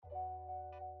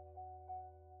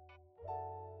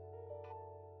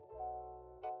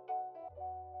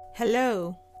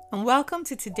Hello, and welcome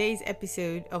to today's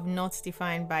episode of Not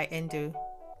Defined by Endo.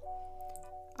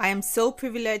 I am so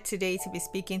privileged today to be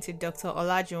speaking to Dr.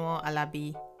 Olajuwon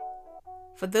Alabi.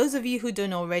 For those of you who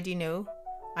don't already know,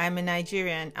 I am a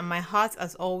Nigerian and my heart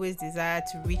has always desired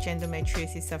to reach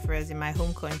endometriosis sufferers in my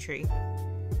home country.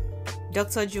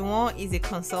 Dr. Juwon is a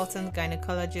consultant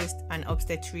gynecologist and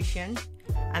obstetrician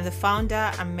and the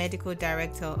founder and medical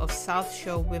director of South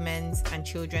Shore Women's and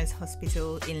Children's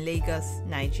Hospital in Lagos,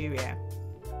 Nigeria.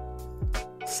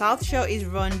 South Shore is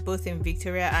run both in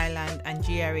Victoria Island and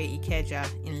GRA Ikeja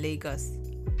in Lagos.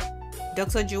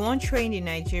 Dr. Juwon trained in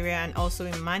Nigeria and also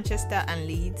in Manchester and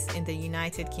Leeds in the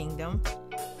United Kingdom.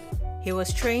 He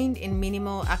was trained in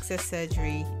minimal access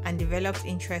surgery and developed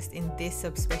interest in this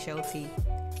subspecialty,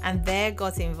 and there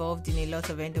got involved in a lot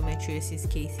of endometriosis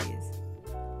cases.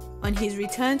 On his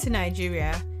return to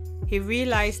Nigeria, he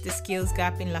realized the skills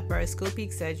gap in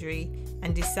laparoscopic surgery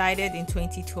and decided in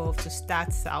 2012 to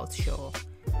start South Shore,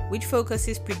 which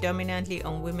focuses predominantly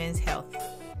on women's health.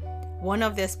 One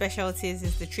of their specialties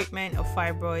is the treatment of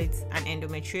fibroids and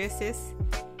endometriosis.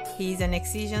 He is an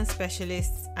excision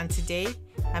specialist, and today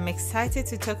I'm excited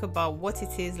to talk about what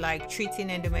it is like treating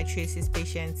endometriosis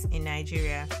patients in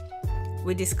Nigeria.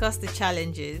 We discuss the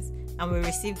challenges and we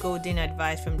receive golden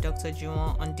advice from Dr.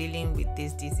 Juwon on dealing with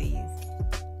this disease.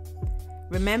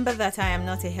 Remember that I am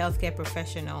not a healthcare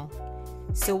professional,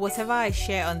 so whatever I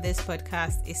share on this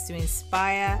podcast is to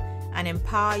inspire and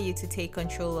empower you to take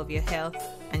control of your health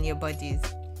and your bodies.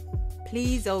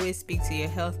 Please always speak to your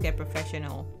healthcare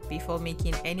professional before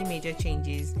making any major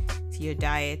changes to your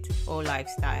diet or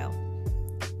lifestyle.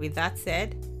 With that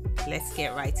said, let's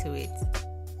get right to it.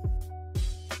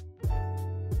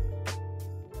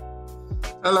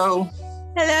 Hello.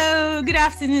 Hello, good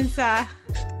afternoon, sir.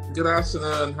 Good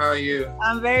afternoon. How are you?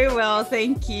 I'm very well,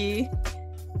 thank you.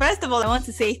 First of all, I want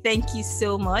to say thank you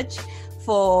so much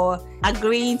for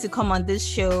agreeing to come on this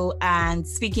show and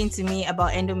speaking to me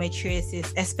about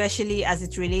endometriosis, especially as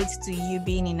it relates to you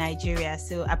being in Nigeria.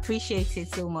 So I appreciate it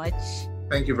so much.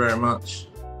 Thank you very much.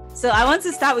 So I want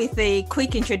to start with a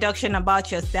quick introduction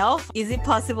about yourself. Is it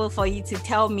possible for you to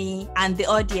tell me and the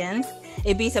audience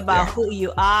a bit about who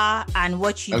you are and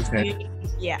what you do?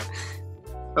 Yeah.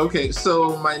 Okay,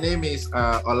 so my name is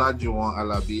Olajuwon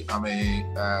Alabi. I'm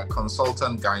a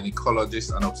consultant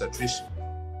gynecologist and obstetrician.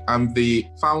 I'm the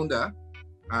founder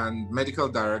and medical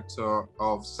director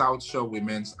of South Shore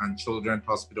Women's and Children's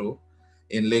Hospital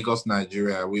in Lagos,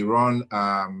 Nigeria. We run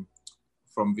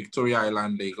from Victoria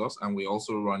Island, Lagos, and we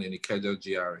also run in Ikeja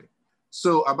GRA.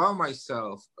 So about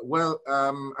myself,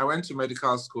 I went to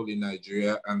medical school in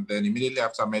Nigeria, and then immediately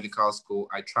after medical school,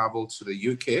 I traveled to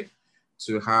the UK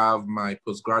to have my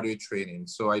postgraduate training.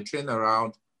 So I train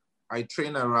around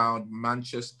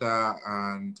Manchester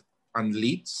and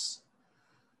Leeds.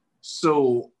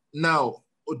 So now,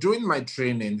 during my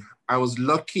training, I was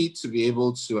lucky to be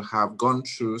able to have gone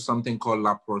through something called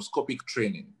laparoscopic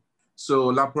training.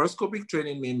 So laparoscopic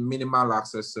training means minimal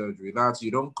access surgery. That's you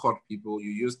don't cut people,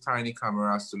 you use tiny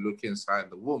cameras to look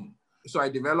inside the womb. So I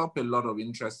developed a lot of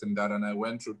interest in that and I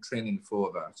went through training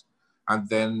for that. And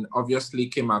then obviously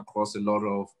came across a lot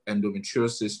of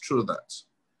endometriosis through that.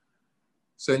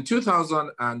 So in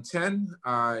 2010,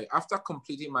 after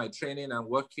completing my training and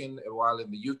working a while in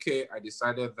the UK, I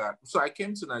decided so I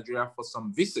came to Nigeria for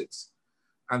some visits.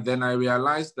 And then I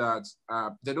realized that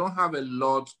they don't have a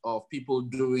lot of people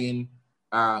doing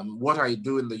what I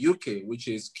do in the UK, which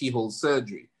is keyhole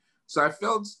surgery. So I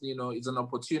felt, it's an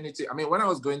opportunity. I mean, when I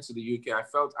was going to the UK,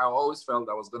 I always felt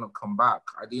I was going to come back.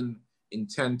 I didn't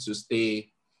intend to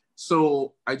stay.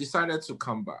 So I decided to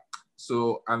come back.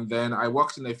 And then I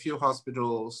worked in a few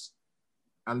hospitals.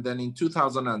 And then in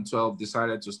 2012,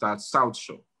 decided to start South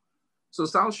Shore. So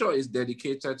South Shore is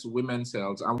dedicated to women's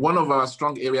health. And one of our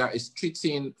strong areas is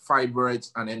treating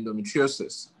fibroids and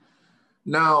endometriosis.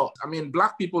 Now, I mean,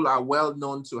 Black people are well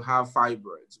known to have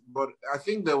fibroids, but I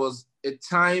think there was a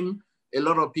time a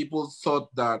lot of people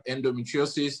thought that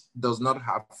endometriosis does not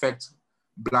affect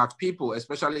Black people,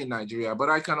 especially in Nigeria. But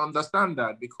I can understand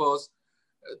that because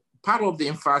part of the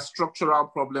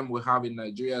infrastructural problem we have in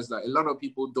Nigeria is that a lot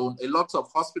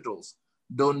of hospitals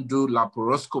don't do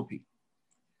laparoscopy.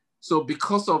 So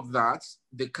because of that,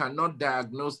 they cannot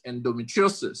diagnose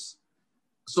endometriosis.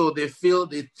 So they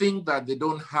think that they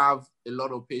don't have a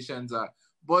lot of patients.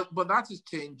 But that is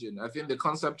changing. I think the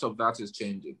concept of that is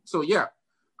changing. So yeah,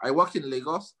 I work in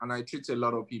Lagos and I treat a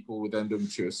lot of people with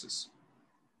endometriosis.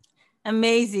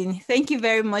 Amazing. Thank you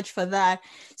very much for that.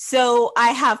 So I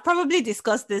have probably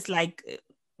discussed this a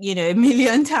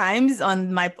million times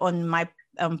on my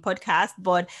podcast,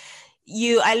 but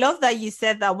I love that you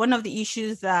said that one of the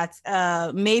issues that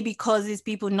maybe causes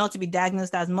people not to be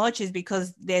diagnosed as much is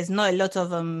because there's not a lot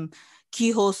of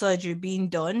keyhole surgery being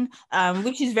done,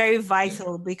 which is very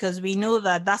vital because we know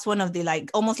that that's one of the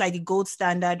almost like the gold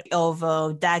standard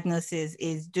of diagnosis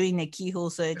is doing a keyhole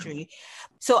surgery.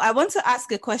 So I want to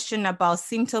ask a question about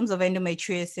symptoms of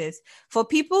endometriosis. For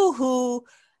people who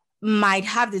might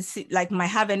have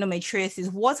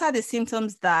endometriosis, what are the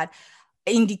symptoms that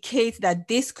indicate that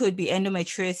this could be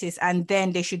endometriosis, and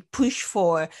then they should push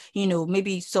for,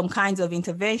 maybe some kinds of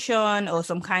intervention or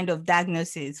some kind of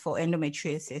diagnosis for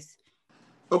endometriosis?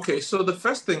 Okay, so the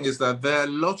first thing is that there are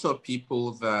lots of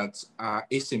people that are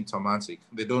asymptomatic.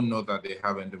 They don't know that they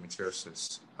have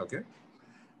endometriosis, okay?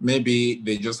 Maybe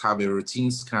they just have a routine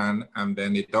scan and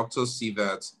then the doctors see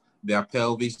that their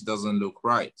pelvis doesn't look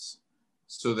right.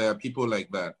 So there are people like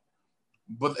that.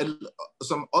 But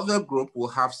some other group will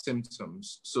have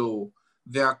symptoms. So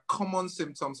there are common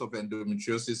symptoms of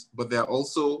endometriosis, but there are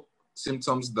also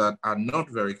symptoms that are not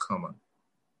very common.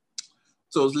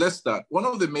 So let's start. One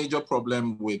of the major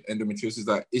problems with endometriosis is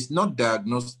that it's not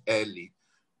diagnosed early,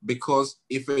 because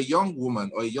if a young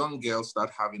woman or a young girl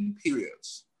start having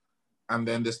periods and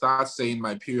then they start saying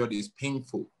my period is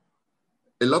painful,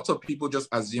 a lot of people just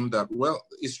assume that, well,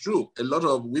 it's true. A lot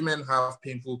of women have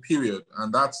painful period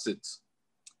and that's it.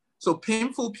 So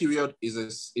painful period is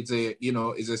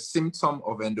a symptom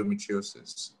of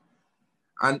endometriosis.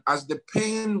 And as the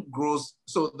pain grows,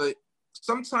 so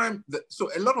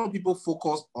a lot of people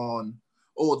focus on,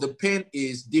 oh, the pain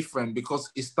is different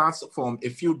because it starts from a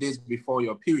few days before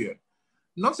your period.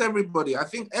 Not everybody. I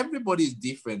think everybody is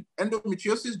different.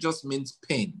 Endometriosis just means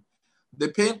pain. The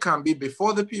pain can be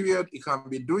before the period, it can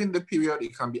be during the period,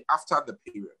 it can be after the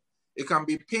period. It can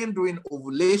be pain during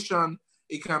ovulation.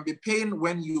 It can be pain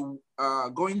when you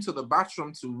go into the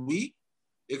bathroom to wee.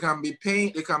 It can be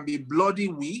pain, it can be bloody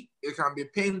wee. It can be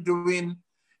pain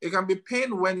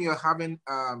when you're having,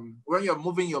 when you're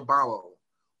moving your bowel,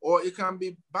 or it can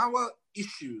be bowel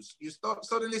issues. You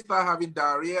suddenly start having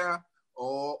diarrhea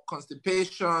or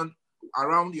constipation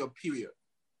around your period.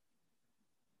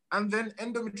 And then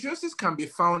endometriosis can be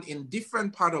found in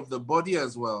different parts of the body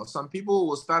as well. Some people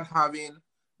will start having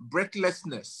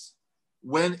breathlessness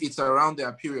when it's around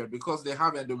their period because they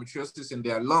have endometriosis in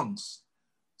their lungs.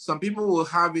 Some people will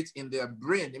have it in their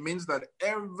brain. It means that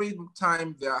every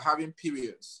time they are having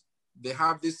periods, they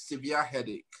have this severe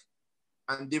headache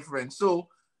and different. So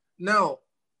now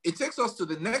it takes us to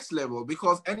the next level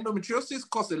because endometriosis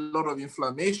causes a lot of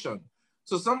inflammation.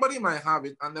 So somebody might have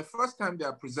it and the first time they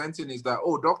are presenting is that,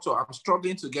 oh, doctor, I'm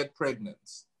struggling to get pregnant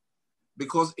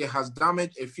because it has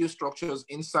damaged a few structures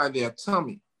inside their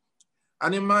tummy.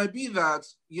 And it might be that,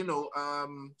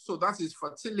 so that is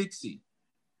fertility.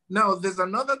 Now, there's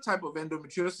another type of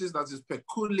endometriosis that is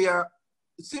peculiar.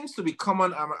 It seems to be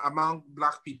common among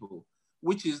Black people,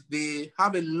 which is they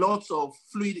have a lot of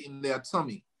fluid in their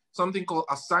tummy, something called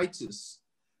ascites.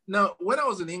 Now, when I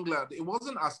was in England, it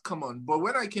wasn't as common, but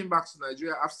when I came back to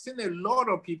Nigeria, I've seen a lot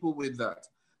of people with that.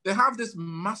 They have this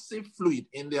massive fluid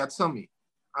in their tummy,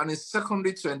 and it's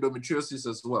secondary to endometriosis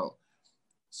as well.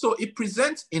 So it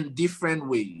presents in different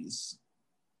ways.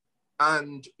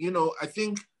 And, I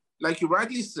think, like you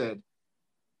rightly said,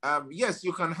 yes,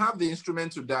 you can have the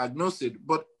instrument to diagnose it,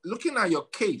 but looking at your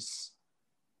case,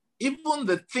 even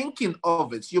the thinking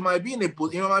of it, you might be in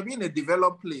a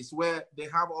developed place where they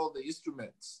have all the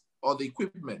instruments or the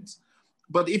equipment.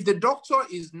 But if the doctor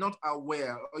is not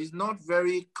aware or is not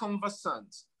very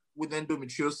conversant with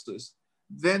endometriosis,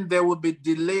 then there will be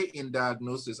delay in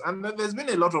diagnosis. And there's been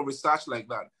a lot of research like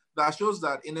that shows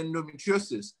that in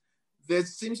endometriosis, there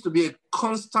seems to be a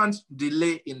constant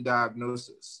delay in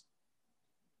diagnosis.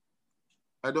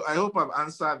 I hope I've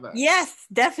answered that. Yes,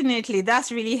 definitely.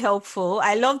 That's really helpful.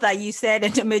 I love that you said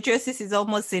endometriosis is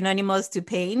almost synonymous to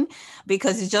pain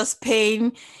because it's just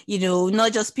pain,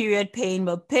 not just period pain,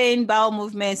 but pain, bowel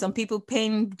movements. Some people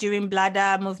pain during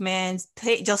bladder movements,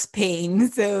 just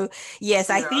pain. So yes,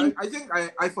 yeah, I think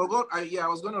I forgot. I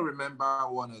was going to remember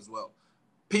one as well.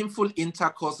 Painful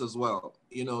intercourse as well.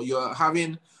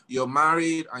 You're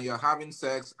married and you're having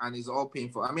sex and it's all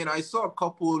painful. I mean, I saw a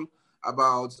couple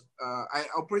I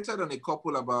operated on a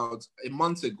couple about a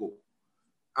month ago,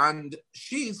 and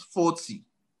she is 40,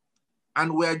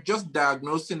 and we're just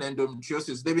diagnosing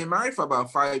endometriosis. They've been married for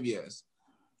about 5 years.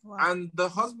 Wow. And the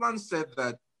husband said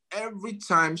that every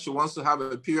time she wants to have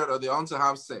a period or they want to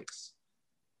have sex,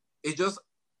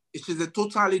 she's a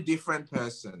totally different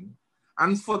person.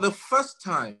 And for the first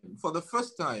time,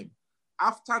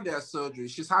 after their surgery,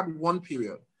 she's had one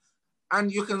period. And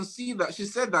you can see that she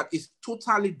said that it's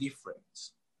totally different.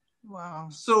 Wow.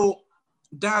 So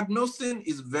diagnosing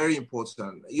is very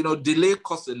important. Delay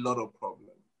causes a lot of problems.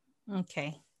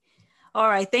 Okay. All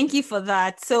right. Thank you for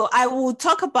that. So I will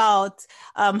talk about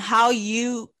how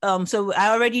you, so I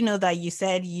already know that you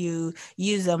said you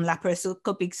use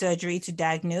laparoscopic surgery to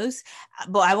diagnose,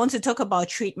 but I want to talk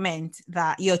about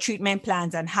your treatment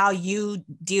plans and how you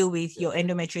deal with your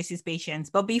endometriosis patients.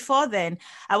 But before then,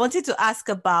 I wanted to ask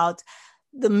about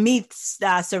the myths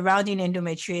that are surrounding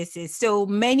endometriosis. So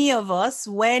many of us,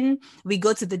 when we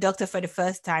go to the doctor for the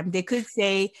first time, they could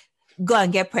say, go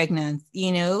and get pregnant,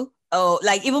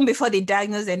 like even before they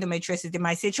diagnose endometriosis, they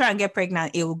might say, try and get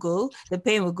pregnant, the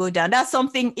pain will go down. That's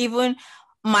something even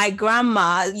my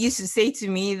grandma used to say to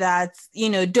me that,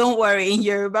 don't worry, in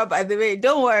Yoruba, by the way,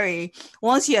 don't worry.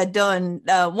 Once you're done,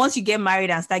 once you get married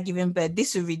and start giving birth,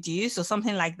 this will reduce or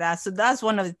something like that. So that's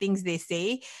one of the things they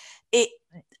say.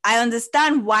 I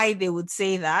understand why they would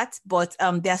say that, but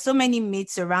there are so many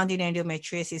myths surrounding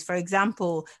endometriosis. For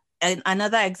example,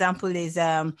 another example is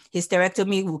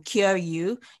hysterectomy will cure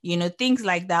you, things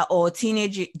like that, or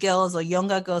teenage girls or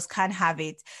younger girls can't have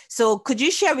it. So could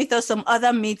you share with us some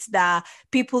other myths that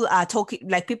people are talking,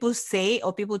 like people say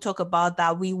or people talk about,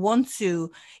 that we want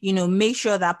to, make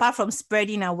sure that apart from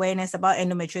spreading awareness about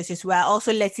endometriosis, we're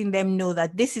also letting them know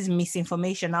that this is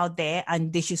misinformation out there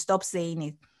and they should stop saying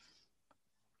it?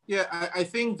 Yeah, I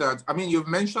think that, you've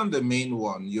mentioned the main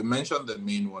one.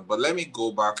 But let me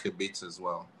go back a bit as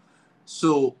well.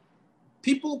 So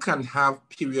people can have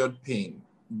period pain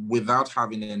without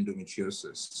having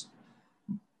endometriosis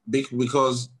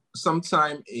because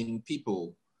sometime in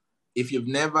people, if you've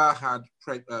never had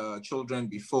children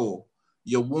before,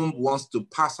 your womb wants to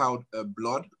pass out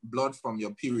blood from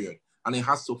your period, and it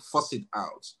has to force it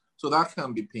out. So that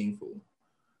can be painful.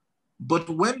 But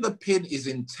when the pain is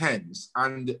intense,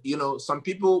 and some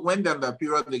people, when they're in their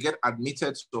period, they get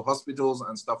admitted to hospitals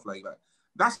and stuff like that.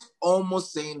 That's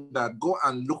almost saying that go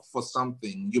and look for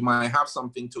something. You might have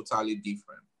something totally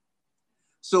different.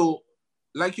 So,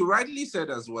 like you rightly said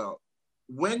as well,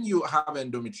 when you have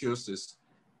endometriosis,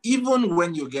 even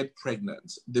when you get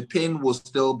pregnant, the pain will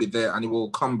still be there and it will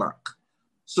come back.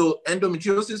 So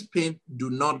endometriosis pain do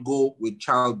not go with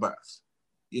childbirth.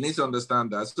 You need to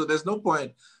understand that. So there's no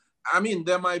point.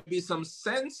 There might be some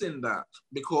sense in that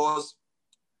because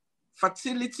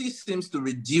fertility seems to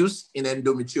reduce in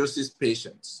endometriosis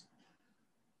patients.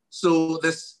 So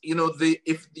this,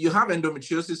 if you have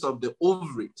endometriosis of the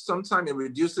ovary, sometimes it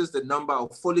reduces the number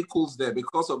of follicles there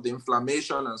because of the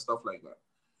inflammation and stuff like that.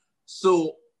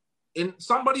 So in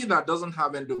somebody that doesn't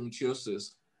have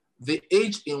endometriosis, the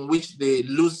age in which they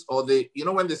lose, or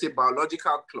when they say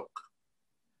biological clock,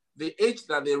 the age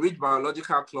that they reach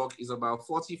biological clock is about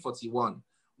 40, 41.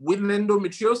 With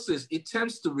endometriosis, it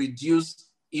tends to reduce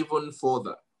even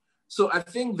further. So I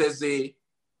think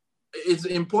it's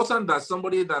important that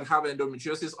somebody that have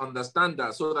endometriosis understand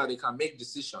that so that they can make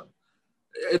decisions.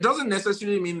 It doesn't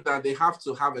necessarily mean that they have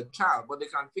to have a child, but they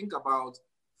can think about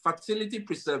fertility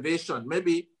preservation,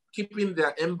 maybe keeping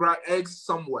their embryo eggs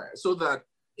somewhere so that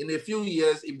in a few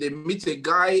years, if they meet a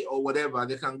guy or whatever,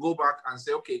 they can go back and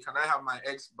say, okay, can I have my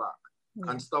eggs back?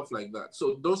 And stuff like that.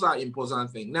 So those are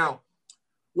important things. Now,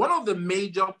 one of the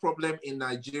major problems in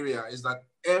Nigeria is that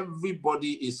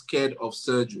everybody is scared of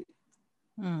surgery.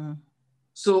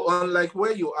 So unlike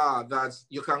where you are, that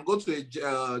you can go to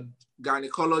a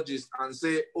gynecologist and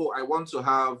say, oh, I want to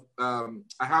have,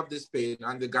 I have this pain.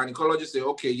 And the gynecologist say,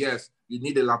 okay, yes, you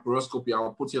need a laparoscopy.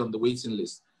 I'll put you on the waiting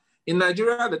list. In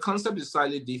Nigeria, the concept is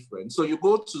slightly different. So you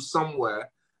go to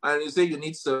somewhere and you say you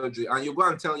need surgery and you go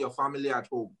and tell your family at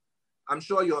home. I'm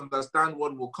sure you understand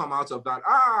what will come out of that.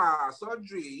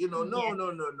 Surgery, no.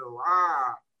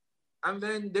 And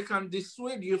then they can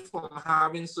dissuade you from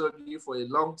having surgery for a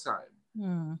long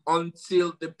time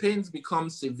until the pains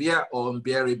become severe or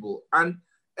unbearable. And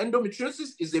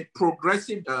endometriosis is a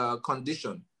progressive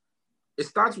condition. It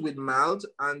starts with mild,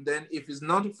 and then if it's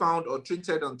not found or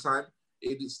treated on time,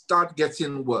 it starts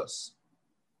getting worse.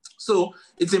 So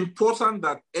it's important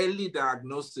that early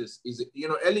diagnosis is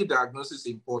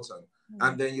important,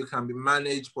 and then you can be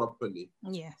managed properly.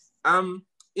 Yes.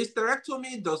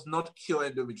 Hysterectomy does not cure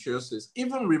endometriosis.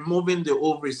 Even removing the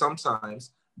ovary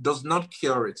sometimes does not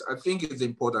cure it. I think it's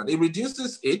important. It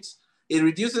reduces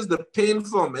the pain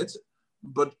from it,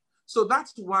 but so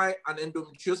that's why an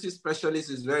endometriosis specialist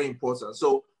is very important.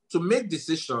 So to make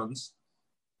decisions,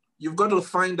 you've got to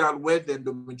find out where the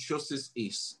endometriosis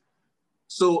is.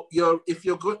 So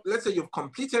let's say you've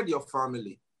completed your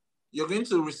family, you're going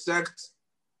to resect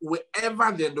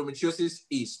wherever the endometriosis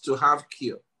is to have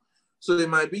cure. So it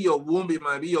might be your womb, it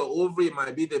might be your ovary, it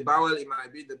might be the bowel, it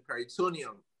might be the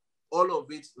peritoneum. All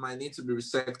of it might need to be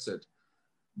resected.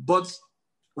 But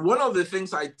one of the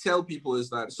things I tell people is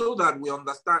that so that we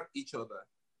understand each other,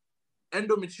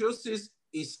 endometriosis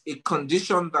is a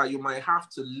condition that you might have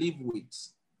to live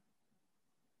with,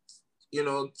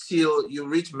 till you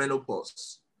reach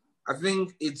menopause. I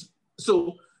think it's,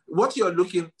 so what you're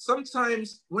looking,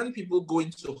 sometimes when people go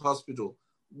into hospital,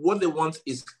 what they want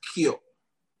is cure.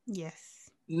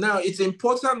 Yes. Now, it's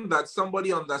important that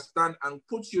somebody understand and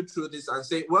put you through this and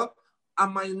say, well, I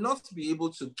might not be able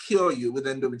to cure you with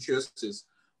endometriosis,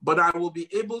 but I will be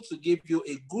able to give you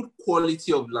a good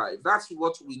quality of life. That's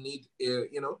what we need,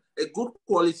 a good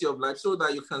quality of life so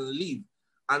that you can live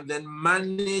and then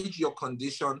manage your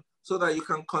condition so that you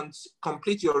can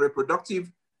complete your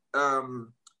reproductive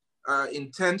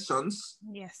intentions.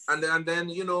 Yes. And then,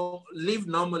 live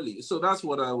normally. So that's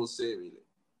what I will say, really.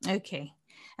 Okay.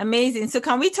 Amazing. So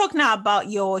can we talk now about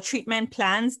your treatment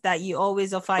plans that you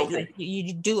always offer, Okay.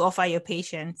 you do offer your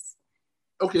patients?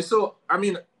 Okay, so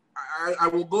I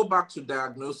will go back to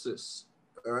diagnosis,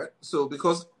 all right? So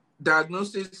because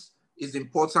diagnosis is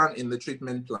important in the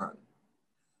treatment plan.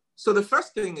 So the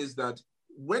first thing is that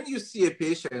when you see a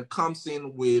patient comes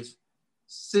in with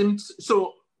symptoms,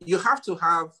 so you have to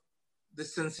have the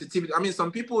sensitivity.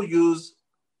 Some people use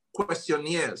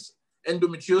questionnaires,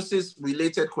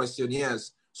 endometriosis-related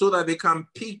questionnaires, so that they can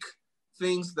pick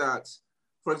things that,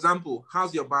 for example,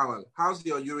 how's your bowel? How's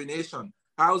your urination?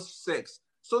 How's sex?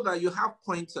 So that you have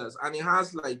pointers, and it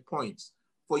has like points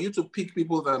for you to pick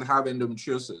people that have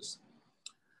endometriosis.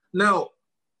 Now,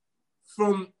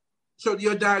 so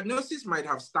your diagnosis might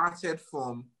have started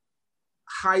from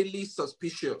highly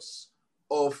suspicious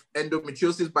of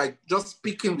endometriosis by just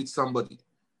speaking with somebody.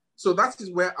 So that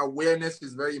is where awareness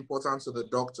is very important to the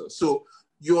doctor. So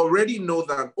you already know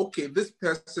that, okay, this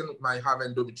person might have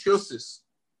endometriosis.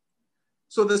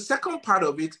 So the second part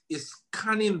of it is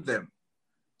scanning them.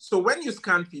 So when you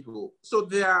scan people, so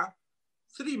there are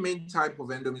three main types of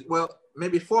endometriosis, well,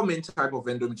 maybe four main types of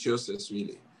endometriosis,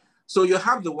 really. So you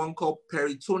have the one called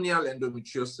peritoneal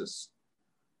endometriosis.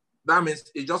 That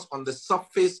means it's just on the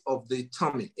surface of the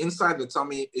tummy. Inside the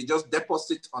tummy, it just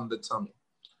deposits on the tummy.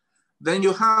 Then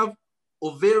you have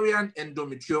ovarian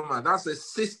endometrioma. That's a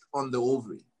cyst on the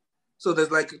ovary. So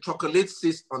there's like a chocolate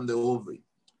cyst on the ovary.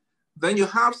 Then you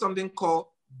have something called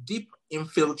deep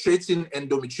infiltrating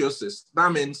endometriosis.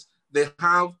 That means they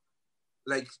have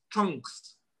like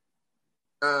chunks,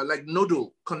 like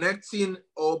nodule connecting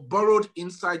or burrowed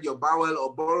inside your bowel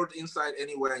or burrowed inside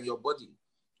anywhere in your body.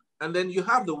 And then you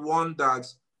have the one that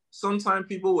sometimes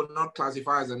people will not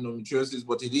classify as endometriosis,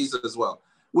 but it is as well,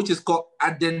 which is called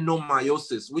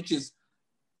adenomyosis, which is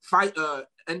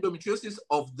endometriosis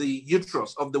of the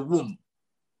uterus, of the womb.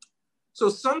 So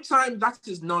sometimes that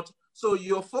is not, so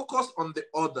you're focused on the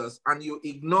others and you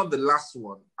ignore the last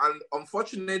one. And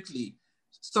unfortunately,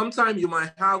 sometimes you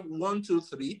might have 1, 2,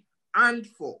 3, and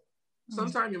 4.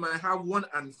 Sometimes you might have 1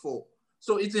 and 4.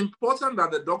 So it's important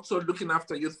that the doctor looking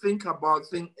after you think about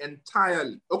things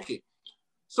entirely. Okay,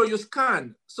 so you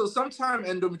scan. So sometimes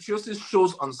endometriosis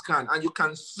shows on scan and you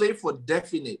can say for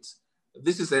definite,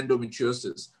 this is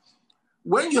endometriosis.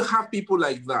 When you have people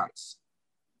like that,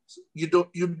 you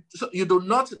do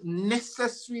not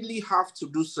necessarily have to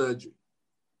do surgery.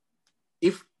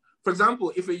 If, for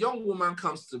example, if a young woman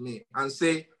comes to me and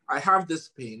say, I have this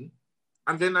pain,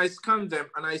 and then I scan them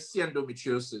and I see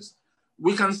endometriosis,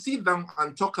 we can sit down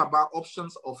and talk about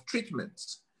options of treatment.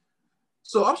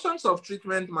 So options of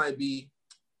treatment might be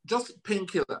just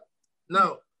painkiller.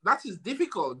 Now, that is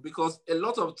difficult because a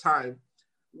lot of time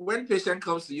when patient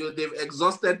comes to you, they've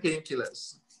exhausted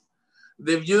painkillers.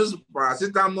 They've used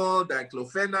paracetamol,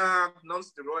 diclofenac,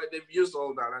 non-steroid, they've used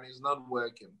all that and it's not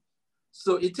working.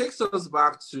 So it takes us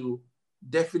back to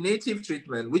definitive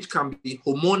treatment, which can be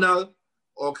hormonal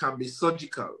or can be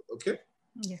surgical, okay?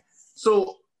 Yes.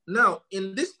 So now,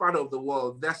 in this part of the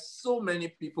world, there's so many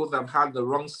people that have had the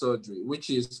wrong surgery,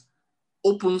 which is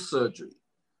open surgery.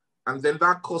 And then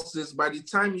that causes, by the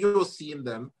time you're seeing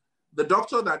them, the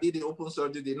doctor that did the open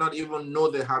surgery did not even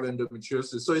know they have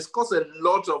endometriosis. So it's caused a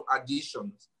lot of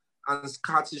adhesions and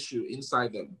scar tissue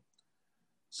inside them.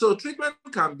 So treatment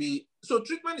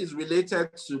is related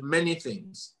to many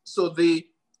things. So the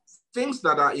things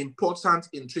that are important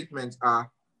in treatment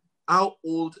are, how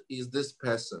old is this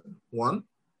person? 1,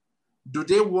 do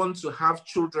they want to have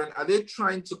children? Are they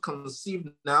trying to conceive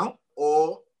now,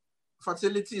 or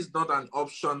fertility is not an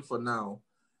option for now?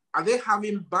 Are they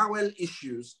having bowel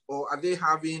issues, or are they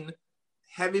having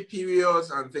heavy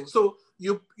periods and things? So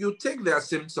you take their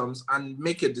symptoms and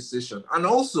make a decision. And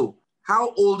also,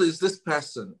 how old is this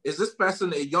person? Is this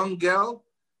person a young girl?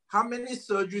 How many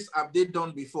surgeries have they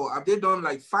done before? Have they done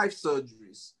like 5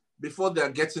 surgeries before they're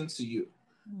getting to you?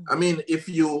 I mean,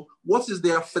 what is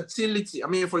their fertility? I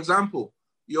mean, for example,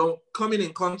 you're coming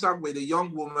in contact with a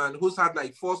young woman who's had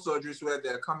like 4 surgeries where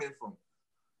they're coming from.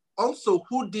 Also,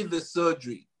 who did the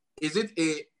surgery? Is it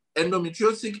a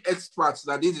endometriosis expert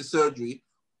that did the surgery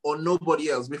or nobody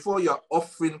else before you're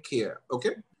offering care,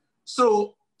 okay?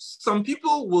 So some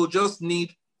people will just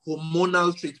need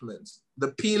hormonal treatments, the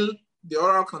pill, the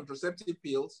oral contraceptive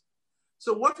pills.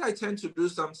 So what I tend to do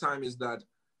sometimes is that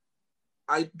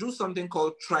I do something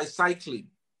called tricycling.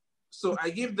 So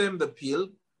I give them the pill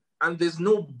and there's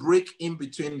no break in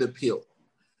between the pill.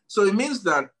 So it means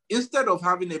that instead of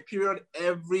having a period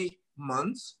every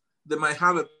month, they might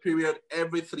have a period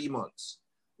every 3 months,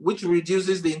 which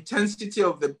reduces the intensity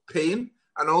of the pain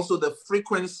and also the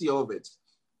frequency of it,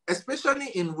 especially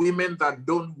in women that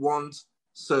don't want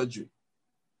surgery.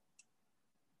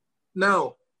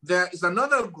 Now, there is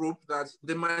another group that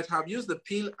they might have used the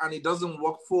pill and it doesn't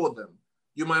work for them.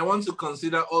 You might want to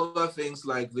consider other things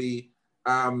like the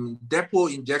depot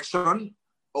injection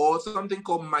or something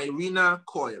called Mirena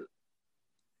coil.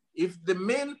 If the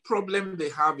main problem they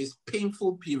have is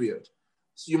painful period,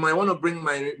 so you might want to bring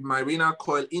Mirena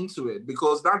coil into it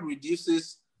because that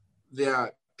reduces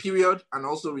their period and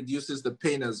also reduces the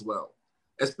pain as well,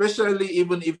 especially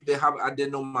even if they have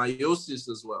adenomyosis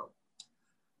as well.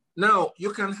 Now,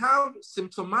 you can have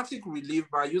symptomatic relief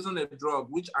by using a drug,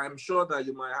 which I'm sure that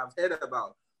you might have heard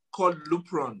about, called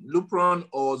Lupron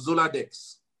or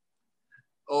Zoladex.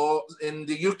 Or in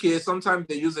the UK, sometimes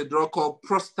they use a drug called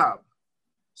Prostab.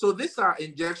 So these are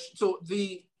injections. So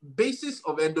the basis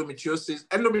of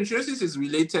endometriosis is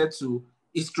related to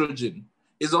estrogen.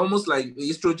 It's almost like the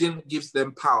estrogen gives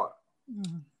them power.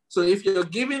 Mm-hmm. So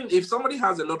if somebody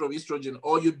has a lot of estrogen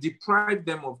or you deprive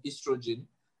them of estrogen,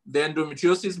 the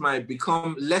endometriosis might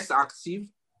become less active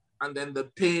and then the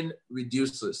pain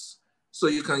reduces. So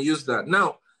you can use that.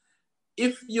 Now,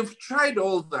 if you've tried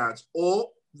all that or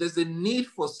there's a need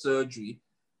for surgery,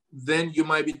 then you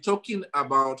might be talking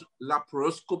about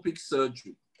laparoscopic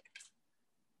surgery.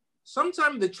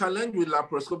 Sometimes the challenge with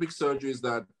laparoscopic surgery is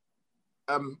that,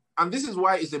 and this is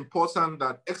why it's important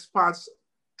that experts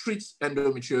treat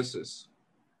endometriosis.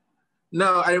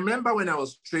 Now, I remember when I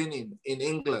was training in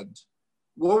England,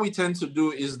 what we tend to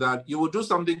do is that you will do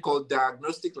something called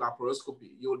diagnostic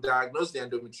laparoscopy. You will diagnose the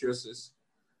endometriosis,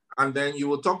 and then you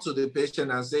will talk to the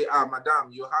patient and say,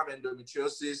 madam, you have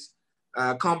endometriosis,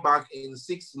 come back in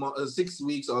 6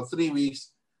 weeks or 3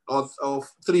 weeks of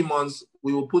 3 months,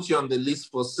 we will put you on the list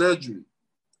for surgery.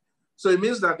 So it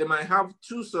means that they might have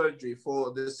 2 surgeries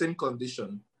for the same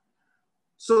condition.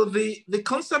 So the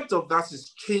concept of that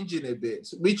is changing a bit,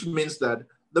 which means that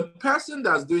the person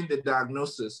that's doing the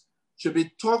diagnosis should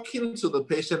be talking to the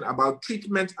patient about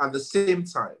treatment at the same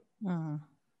time. Mm.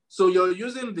 So you're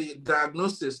using the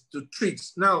diagnosis to treat.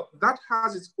 Now, that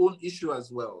has its own issue as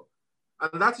well.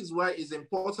 And that is why it's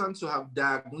important to have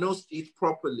diagnosed it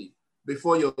properly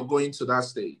before you're going to that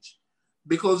stage.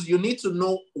 Because you need to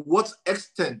know what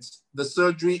extent the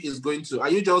surgery is going to.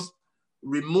 Are you just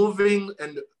removing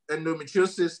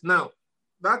endometriosis? Now,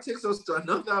 that takes us to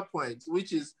another point,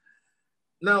 which is,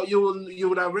 now you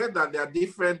would have read that there are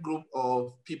different groups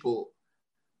of people.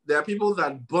 There are people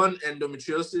that burn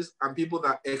endometriosis and people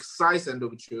that excise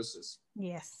endometriosis.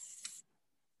 Yes.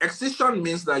 Excision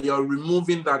means that you're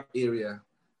removing that area.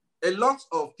 A lot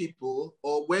of people,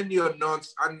 or when you're not,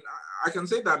 and I can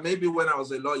say that maybe when I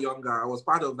was a lot younger, I was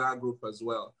part of that group as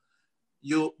well.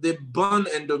 They burn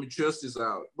endometriosis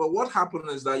out. But what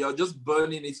happens is that you're just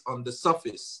burning it on the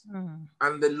surface. Mm.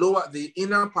 And the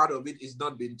inner part of it is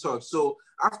not being touched. So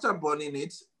after burning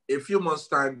it, a few months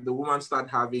time, the woman started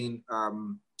having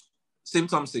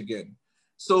symptoms again.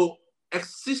 So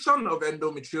excision of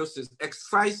endometriosis,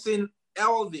 excising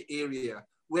all the area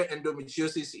where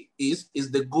endometriosis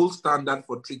is the gold standard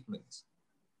for treatment.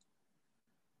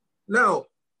 Now,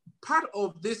 part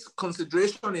of this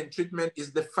consideration in treatment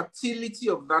is the fertility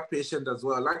of that patient as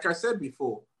well. Like I said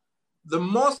before, the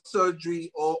more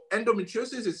surgery or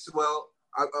endometriosis is,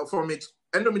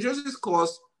 endometriosis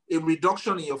causes a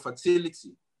reduction in your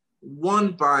fertility.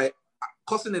 One, by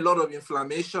causing a lot of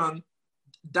inflammation,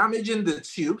 damaging the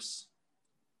tubes,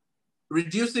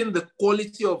 reducing the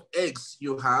quality of eggs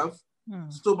you have.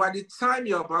 So by the time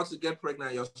you're about to get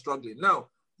pregnant, you're struggling. Now,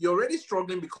 you're already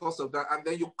struggling because of that, and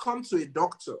then you come to a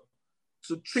doctor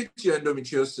to treat your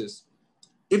endometriosis.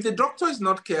 If the doctor is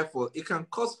not careful, it can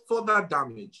cause further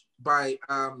damage by,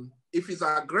 if it's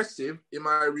aggressive, it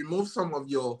might remove some of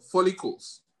your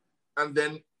follicles and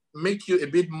then make you a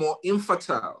bit more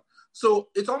infertile. So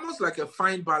it's almost like a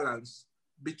fine balance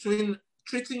between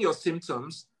treating your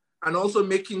symptoms and also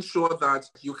making sure that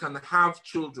you can have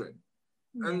children.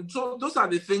 And so those are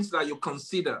the things that you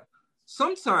consider.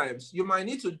 Sometimes you might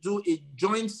need to do a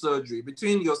joint surgery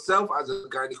between yourself as a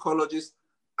gynecologist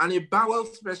and a bowel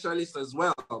specialist as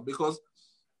well, because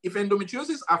if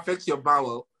endometriosis affects your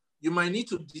bowel, you might need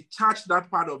to detach that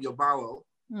part of your bowel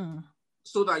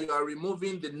so that you are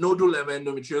removing the nodule of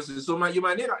endometriosis. So you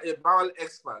might need a bowel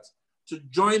expert to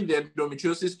join the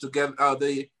endometriosis together,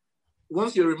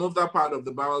 once you remove that part of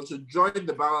the bowel, to join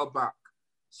the bowel back.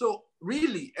 So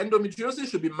really, endometriosis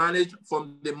should be managed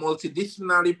from the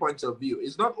multidisciplinary point of view.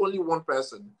 It's not only one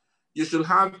person. You should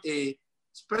have a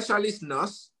specialist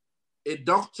nurse, a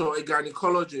doctor, a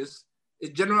gynecologist, a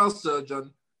general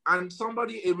surgeon, and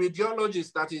somebody, a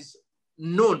radiologist that is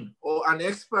known or an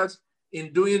expert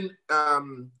in doing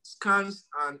scans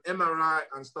and MRI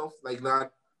and stuff like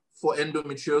that for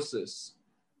endometriosis.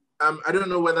 I don't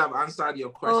know whether I've answered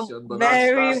your question, but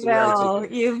very that's well.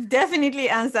 You've definitely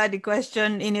answered the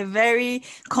question in a very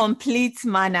complete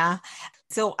manner.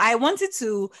 So I wanted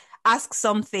to ask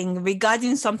something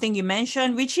regarding something you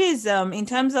mentioned, which is in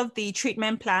terms of the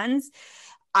treatment plans.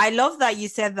 I love that you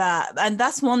said that. And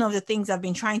that's one of the things I've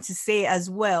been trying to say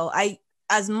as well.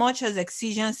 As much as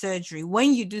excision surgery,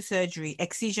 when you do surgery,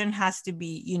 excision has to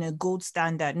be, gold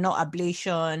standard, not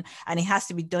ablation, and it has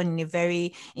to be done in a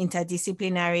very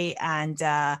interdisciplinary and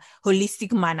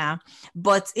holistic manner.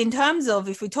 But in terms of,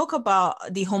 if we talk about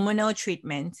the hormonal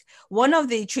treatment, one of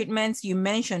the treatments you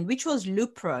mentioned, which was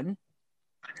Lupron,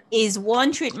 is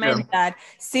one treatment that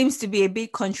seems to be a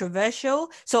bit controversial.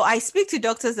 So I speak to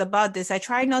doctors about this. I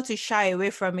try not to shy away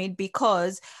from it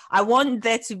because I want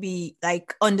there to be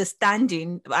like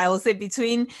understanding, I will say,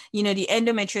 between, the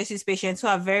endometriosis patients who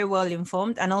are very well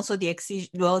informed and also the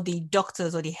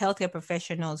doctors or the healthcare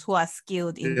professionals who are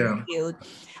skilled in the field.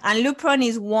 And Lupron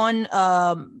is one,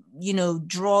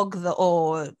 drug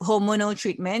or hormonal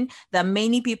treatment that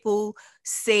many people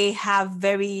say have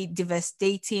very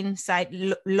devastating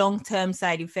long-term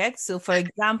side effects. So for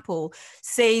example,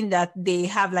 saying that they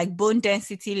have like bone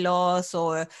density loss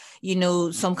or,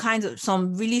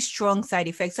 some really strong side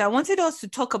effects. So I wanted us to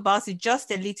talk about it just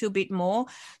a little bit more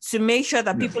to make sure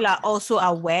that people are also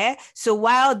aware. So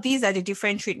while these are the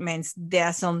different treatments, there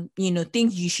are some,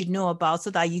 things you should know about so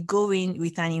that you go in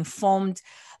with an informed,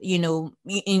 in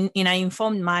an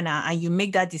informed manner, and you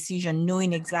make that decision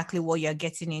knowing exactly what you're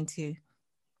getting into.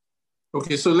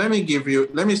 Okay, so let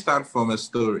me start from a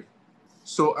story.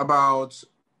 So about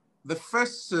the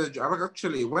first surgery,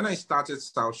 actually, when I started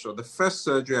South Shore, the first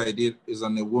surgery I did is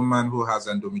on a woman who has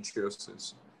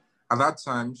endometriosis. At that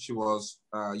time, she was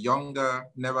younger,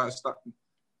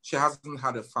 she hasn't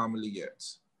had a family yet.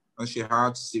 And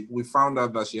we found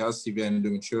out that she has severe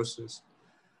endometriosis.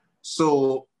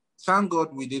 So thank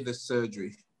God we did the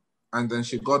surgery, and then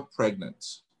she got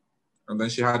pregnant, and then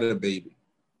she had a baby.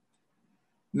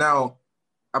 Now,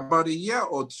 about a year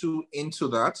or two into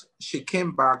that, she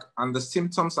came back and the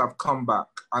symptoms have come back.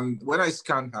 And when I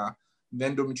scanned her, the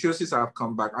endometriosis have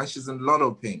come back and she's in a lot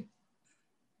of pain.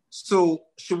 So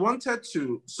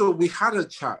we had a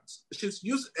chat. She's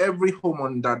used every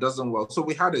hormone that doesn't work. So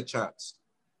we had a chat.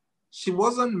 She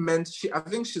wasn't meant, I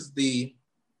think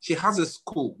she has a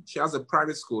school. She has a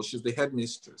private school. She's the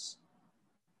headmistress.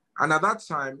 And at that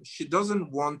time, she doesn't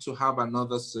want to have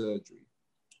another surgery.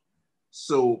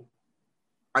 So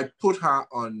I put her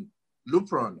on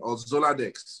Lupron or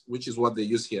Zoladex, which is what they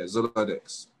use here,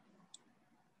 Zoladex.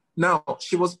 Now,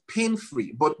 she was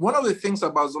pain-free, but one of the things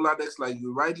about Zoladex, like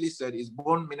you rightly said, is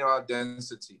bone mineral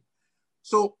density.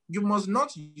 So you must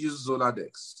not use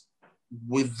Zoladex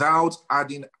without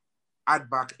add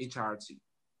back HRT.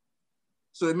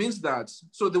 So it means that,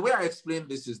 so the way I explain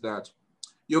this is that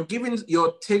you're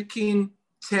taking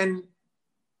 10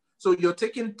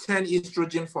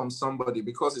 estrogen from somebody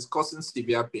because it's causing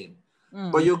severe pain,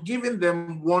 but you're giving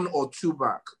them 1 or 2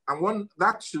 back, and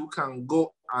that 2 can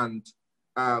go and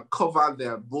cover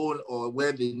their bone or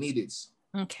where they need it.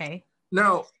 Okay.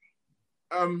 Now,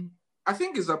 I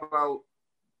think it's about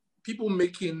people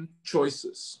making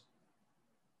choices.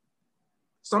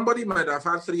 Somebody might have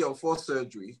had 3 or 4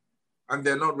 surgery and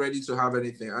they're not ready to have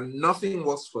anything, and nothing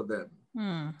works for them.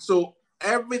 So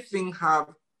everything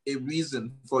have a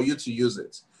reason for you to use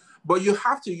it, but you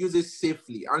have to use it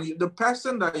safely. And the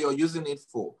person that you're using it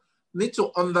for need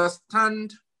to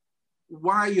understand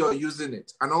why you're using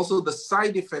it and also the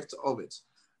side effects of it.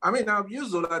 I mean, I've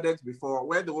used Zoladex before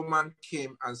where the woman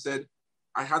came and said,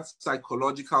 I had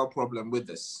psychological problem with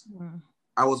this.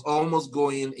 I was almost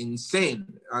going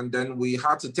insane. And then we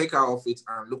had to take her off it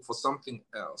and look for something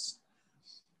else.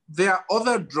 There are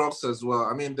other drugs as well.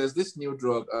 I mean, there's this new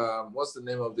drug. What's the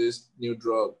name of this new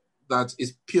drug that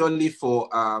is purely for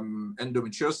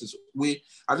endometriosis.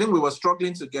 I think we were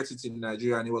struggling to get it in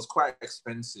Nigeria, and it was quite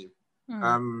expensive.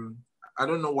 I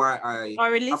don't know why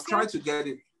I've tried to get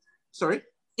it. Sorry?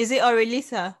 Is it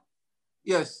Orilissa?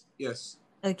 Yes.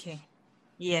 Okay.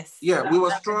 Yes. Yeah, we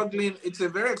were struggling. It's a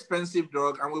very expensive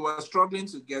drug, and we were struggling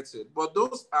to get it. But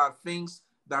those are things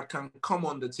that can come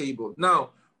on the table.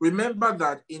 Now, remember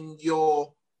that in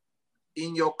your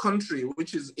country,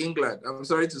 which is England, I'm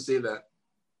sorry to say that,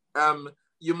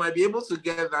 you might be able to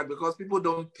get that because people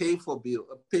don't pay for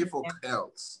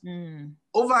health.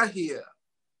 Over here,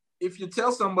 if you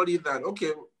tell somebody that,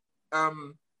 okay,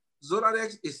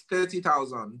 Zoladex is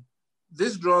 30,000,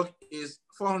 this drug is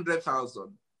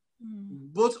 400,000.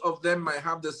 Both of them might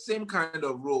have the same kind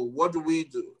of role. What do we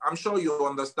do? I'm sure you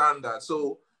understand that.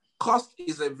 So cost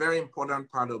is a very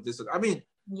important part of this. I mean,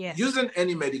 using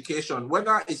any medication,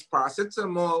 whether it's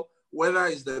paracetamol, whether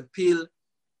it's the pill,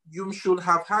 you should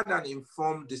have had an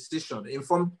informed decision,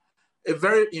 a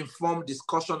very informed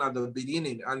discussion at the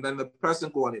beginning, and then the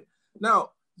person go on it.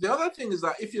 Now, the other thing is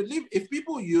that if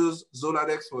people use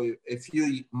Zoladex for a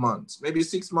few months, maybe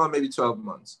 6 months, maybe 12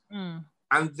 months,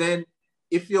 and then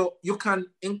if you can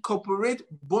incorporate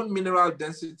bone mineral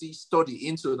density study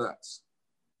into that,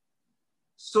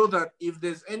 so that if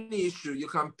there's any issue, you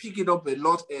can pick it up a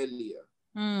lot earlier.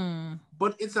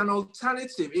 But it's an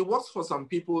alternative. It works for some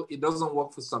people. It doesn't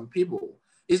work for some people.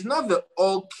 It's not the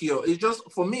all cure. It's just,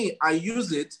 for me, I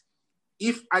use it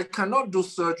if I cannot do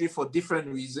surgery for different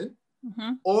reasons,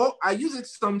 or I use it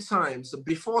sometimes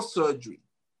before surgery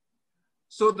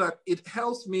so that it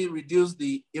helps me reduce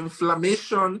the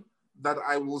inflammation that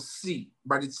I will see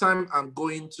by the time I'm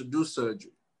going to do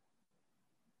surgery.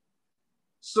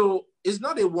 So it's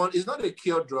not a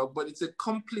cure drug, but it's a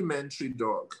complementary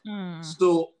drug.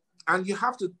 So, and you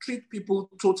have to treat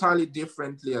people totally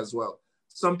differently as well.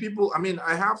 Some people, I mean,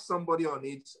 I have somebody on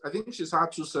it, I think she's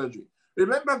had 2 surgeries.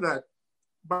 Remember that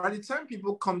by the time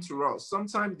people come to us,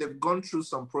 sometimes they've gone through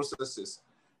some processes.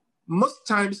 Most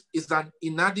times it's an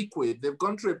inadequate. They've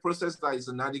gone through a process that is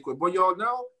inadequate, but you're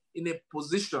now in a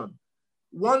position.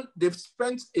 One, they've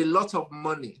spent a lot of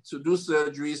money to do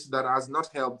surgeries that has not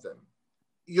helped them.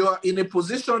 You're in a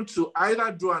position to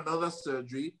either do another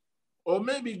surgery or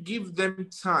maybe give them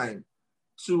time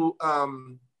to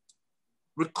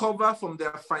recover from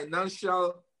their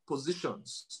financial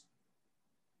positions.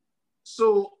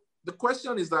 So the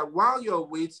question is that while you're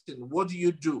waiting, what do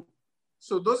you do?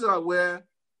 So those are where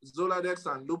Zoladex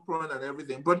and Lupron and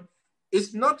everything, but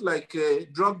it's not like a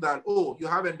drug that, oh, you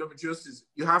have endometriosis,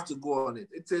 you have to go on it.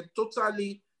 It's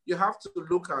you have to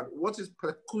look at what is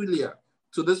peculiar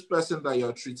to this person that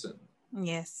you're treating.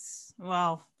 Yes.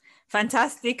 Wow.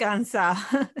 Fantastic answer.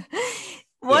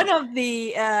 One of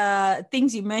the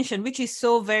things you mentioned, which is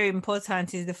so very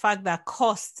important, is the fact that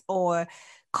cost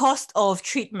of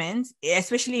treatment,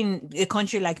 especially in a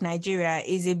country like Nigeria,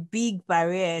 is a big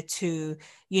barrier to,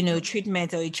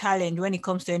 treatment or a challenge when it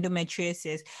comes to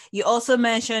endometriosis. You also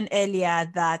mentioned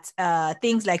earlier that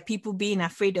things like people being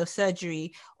afraid of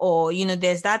surgery, or,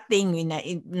 there's that thing in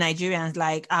Nigerians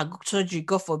like, surgery,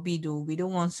 God forbid, we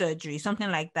don't want surgery, something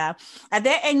like that. Are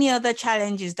there any other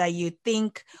challenges that you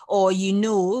think or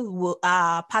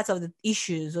are part of the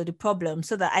issues or the problem?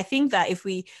 So that I think that if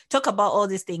we talk about all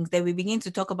these things, then we begin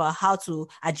to talk about how to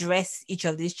address each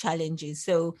of these challenges.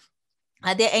 So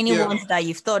are there any ones that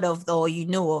you've thought of or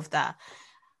of that?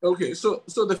 Okay, so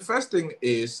the first thing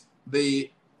is the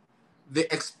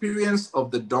experience of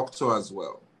the doctor as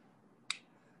well.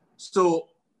 So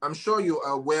I'm sure you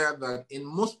are aware that in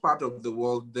most part of the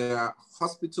world, there are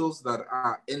hospitals that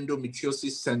are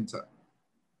endometriosis center.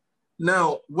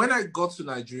 Now, when I got to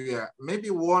Nigeria,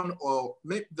 maybe one or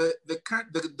maybe the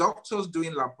doctors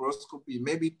doing laparoscopy,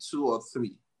 maybe 2 or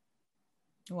 3.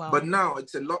 Wow. But now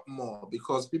it's a lot more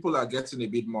because people are getting a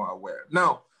bit more aware.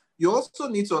 Now, you also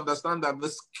need to understand that the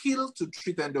skill to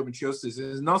treat endometriosis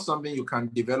is not something you can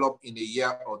develop in a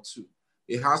year or 2.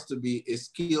 It has to be a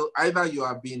skill. Either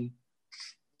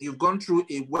you've gone through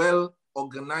a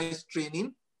well-organized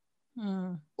training,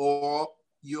 or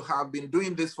you have been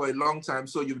doing this for a long time,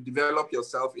 so you've developed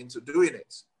yourself into doing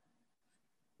it.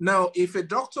 Now, if a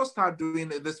doctor started doing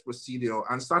this procedure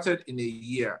and started in a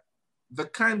year, the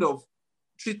kind of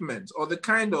treatment or the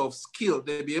kind of skill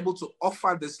they'll be able to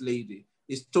offer this lady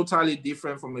is totally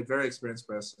different from a very experienced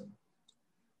person.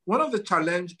 One of the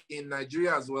challenges in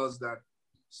Nigeria as well is that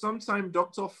sometimes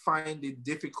doctors find it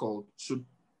difficult to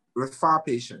refer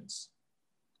patients.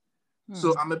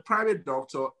 So I'm a private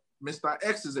doctor. Mr.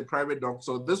 X is a private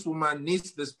doctor. This woman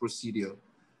needs this procedure.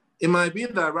 It might be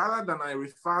that rather than I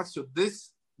refer to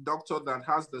this doctor that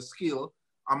has the skill,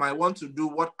 I might want to do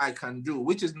what I can do,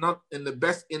 which is not in the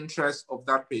best interest of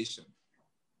that patient.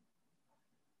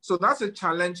 So that's a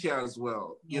challenge here as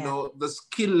well. Yeah. You know, the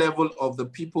skill level of the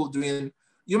people doing,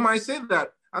 you might say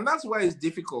that, and that's why it's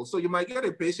difficult. So you might get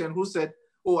a patient who said,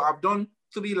 oh, I've done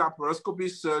 3 laparoscopy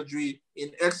surgery in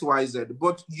XYZ,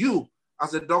 but you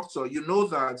as a doctor, you know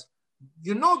that,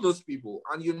 you know those people,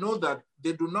 and you know that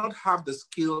they do not have the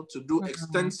skill to do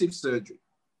extensive surgery.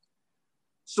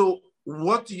 So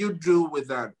what do you do with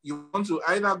that? You want to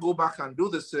either go back and do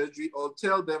the surgery or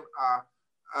tell them,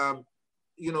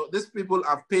 you know, these people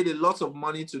have paid a lot of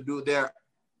money to do their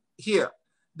here.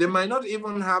 They might not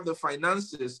even have the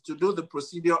finances to do the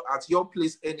procedure at your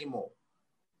place anymore.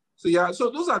 So yeah,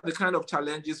 so those are the kind of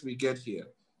challenges we get here.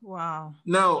 Wow.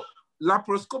 Now,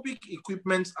 laparoscopic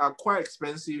equipment are quite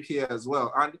expensive here as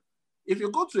well. And if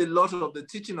you go to a lot of the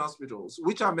teaching hospitals,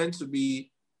 which are meant to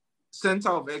be center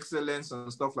of excellence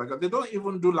and stuff like that, they don't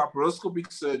even do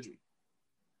laparoscopic surgery.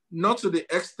 Not to the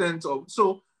extent of,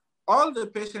 so all the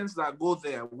patients that go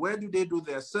there, where do they do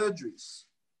their surgeries?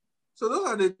 So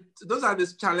those are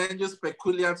the challenges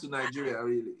peculiar to Nigeria,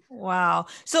 really. Wow.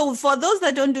 So for those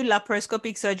that don't do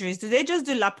laparoscopic surgeries, do they just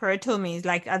do laparotomies?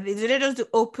 Like, do they just do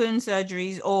open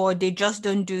surgeries, or they just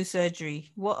don't do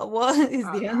surgery? What is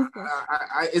the answer?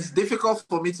 It's difficult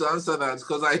for me to answer that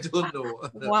because I don't know.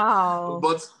 Wow.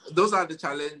 But those are the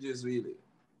challenges, really.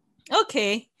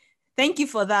 Okay. Thank you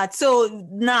for that. So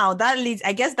now that leads,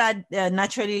 I guess that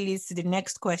naturally leads to the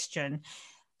next question.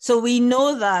 So we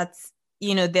know that,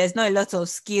 you know, there's not a lot of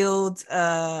skilled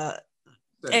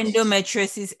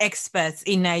endometriosis experts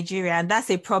in Nigeria, and that's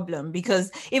a problem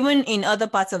because even in other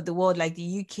parts of the world, like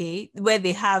the UK, where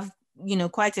they have, you know,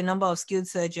 quite a number of skilled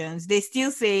surgeons, they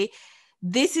still say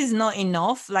this is not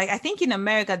enough. Like, I think in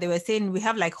America, they were saying we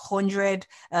have like 100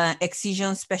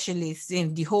 excision specialists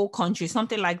in the whole country,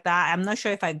 something like that. I'm not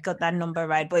sure if I got that number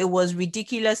right, but it was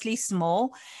ridiculously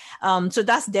small. So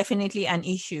that's definitely an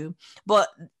issue. But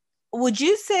would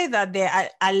you say that there are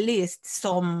at least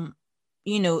some,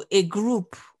 you know, a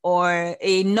group or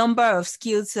a number of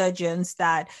skilled surgeons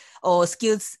that, or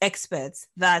skilled experts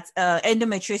that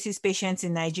endometriosis patients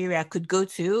in Nigeria could go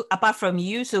to, apart from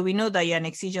you? So we know that you're an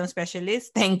excision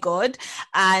specialist, thank God.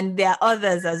 And there are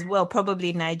others as well, probably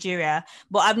in Nigeria.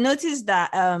 But I've noticed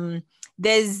that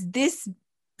there's this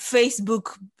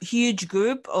Facebook huge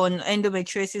group on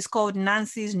endometriosis called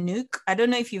Nancy's Nook. I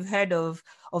don't know if you've heard of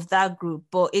that group,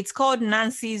 but it's called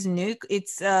Nancy's Nook.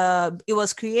 It's it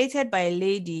was created by a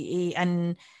lady,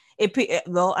 an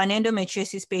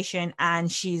endometriosis patient,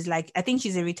 and she's like, I think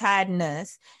she's a retired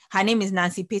nurse. Her name is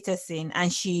Nancy Peterson,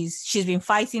 and she's been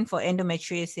fighting for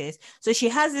endometriosis. So she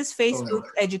has this Facebook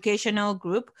educational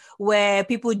group where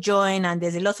people join, and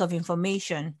there's a lot of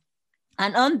information.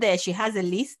 And on there, she has a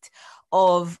list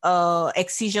of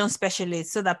excision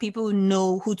specialists so that people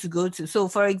know who to go to. So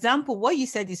for example, what you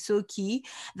said is so key,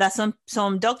 that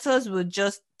some doctors would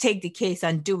just take the case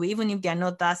and do it, even if they're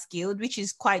not that skilled, which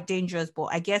is quite dangerous. But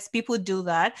I guess people do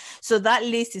that. So that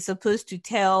list is supposed to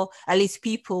tell at least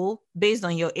people based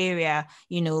on your area,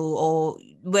 you know, or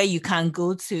where you can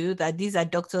go to, that these are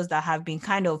doctors that have been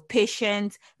kind of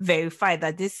patient verified,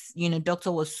 that this, you know,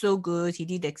 doctor was so good, he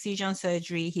did excision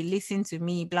surgery, he listened to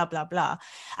me, blah, blah, blah.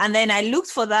 And then I looked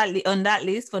for that on that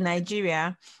list for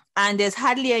Nigeria, and there's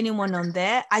hardly anyone on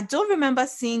there. I don't remember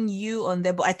seeing you on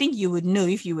there, but I think you would know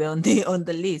if you were on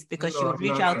the list, because she would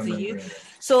reach out to you.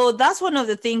 So that's one of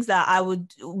the things that I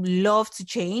would love to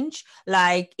change.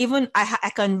 Like, even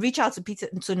I can reach out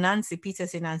to Nancy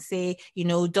Peterson and say, you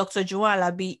know, Dr. Juwon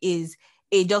Alabi is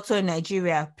a doctor in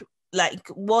Nigeria. Like,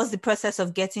 what's the process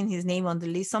of getting his name on the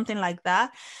list? Something like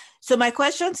that. So my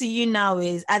question to you now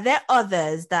is, are there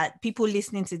others that people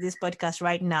listening to this podcast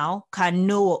right now can,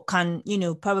 you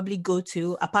know, probably go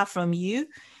to apart from you?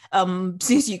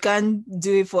 Since you can't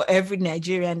do it for every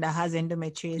Nigerian that has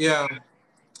endometriosis. Yeah.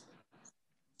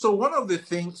 So one of the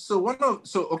things, so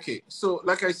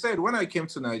like I said, when I came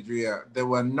to Nigeria, there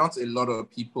were not a lot of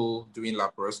people doing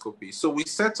laparoscopy. So we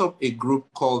set up a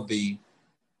group called the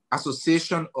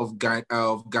Association of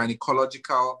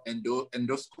Gynecological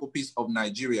Endoscopies of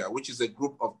Nigeria, which is a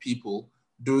group of people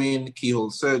doing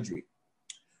keyhole surgery.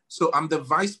 So I'm the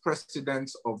vice president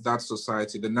of that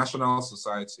society, the National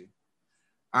Society.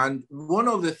 And one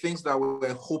of the things that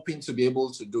we're hoping to be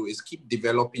able to do is keep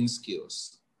developing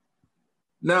skills.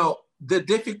 Now, the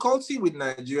difficulty with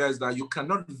Nigeria is that you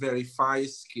cannot verify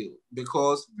skill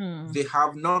because they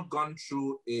have not gone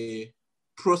through a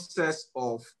process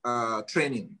of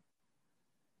training.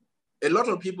 A lot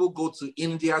of people go to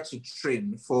India to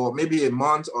train for maybe a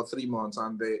month or 3 months,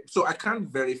 so I can't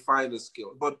verify the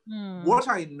skill. But what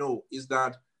I know is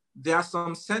that there are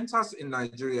some centers in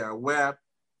Nigeria where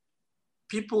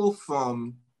people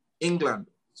from England,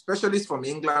 specialists from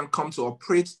England, come to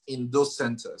operate in those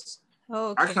centers.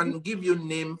 Okay. I can give you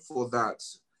name for that.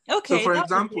 Okay. So for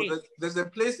example, there's a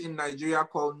place in Nigeria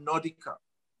called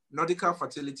Nordica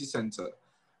Fertility Center.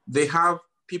 They have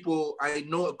people, I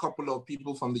know a couple of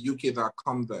people from the UK that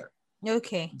come there.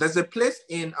 Okay. There's a place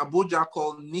in Abuja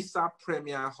called Nisa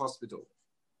Premier Hospital.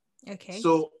 Okay.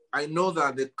 So I know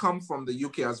that they come from the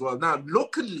UK as well. Now,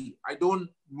 locally, I don't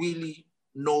really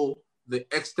know the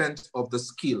extent of the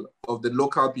skill of the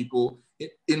local people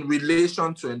in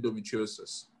relation to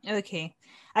endometriosis. Okay.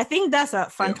 I think that's a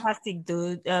fantastic,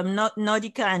 though.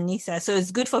 Nordica and Nisa. So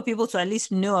it's good for people to at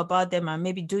least know about them and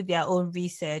maybe do their own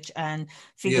research and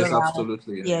figure out.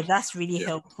 Absolutely. Yeah, that's really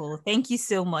helpful. Thank you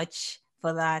so much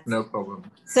for that. No problem.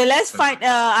 So let's find,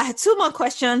 I had two more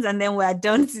questions and then we're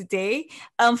done today.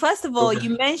 First of all,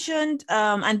 you mentioned,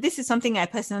 and this is something I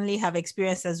personally have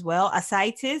experienced as well,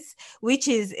 ascites, which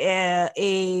is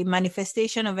a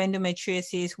manifestation of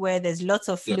endometriosis where there's lots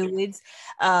of fluids,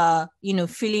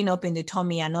 filling up in the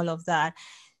tummy and all of that.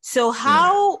 So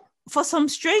how... For some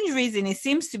strange reason, it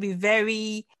seems to be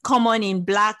very common in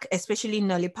Black, especially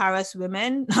nulliparous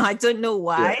women. I don't know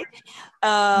why.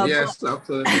 Yes,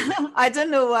 absolutely. I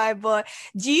don't know why, but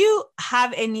do you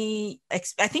have any... I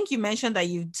think you mentioned that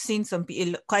you've seen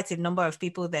quite a number of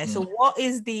people there. So what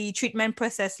is the treatment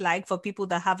process like for people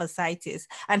that have ascites?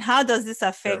 And how does this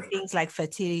affect things like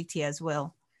fertility as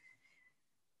well?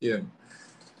 Yeah.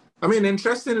 I mean,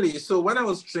 interestingly, so when I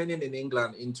was training in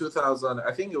England in 2000,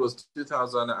 I think it was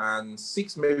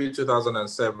 2006, maybe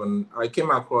 2007, I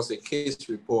came across a case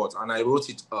report and I wrote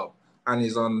it up. And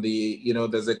it's on the,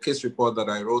 there's a case report that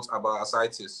I wrote about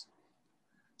ascites.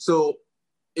 So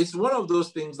it's one of those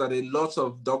things that a lot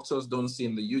of doctors don't see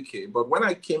in the UK. But when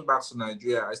I came back to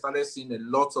Nigeria, I started seeing a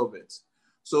lot of it.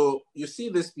 So you see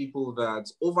these people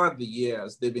that over the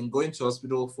years, they've been going to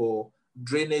hospital for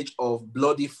drainage of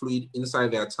bloody fluid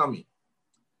inside their tummy.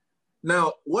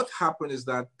 Now, what happened is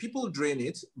that people drain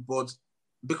it, but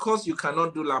because you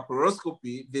cannot do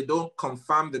laparoscopy, they don't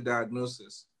confirm the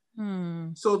diagnosis.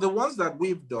 So the ones that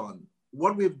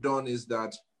what we've done is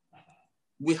that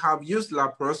we have used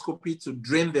laparoscopy to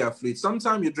drain their fluid.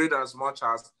 Sometimes you drain as much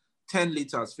as 10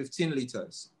 liters, 15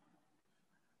 liters.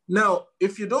 Now,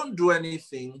 if you don't do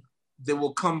anything, they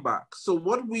will come back. So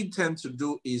what we tend to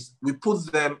do is we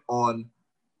put them on,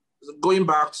 going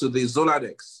back to the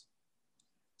Zoladex.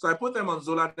 So I put them on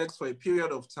Zoladex for a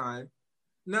period of time.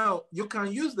 Now, you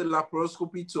can use the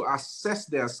laparoscopy to assess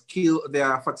their skill,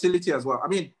 their fertility as well. I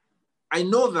mean, I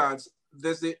know that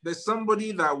there's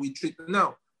somebody that we treat.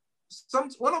 Now,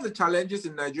 one of the challenges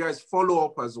in Nigeria is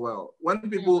follow-up as well. When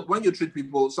you treat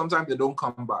people, sometimes they don't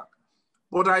come back.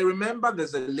 But I remember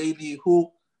there's a lady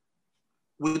who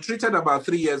we treated about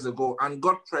 3 years ago and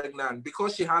got pregnant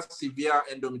because she has severe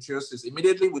endometriosis.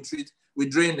 Immediately we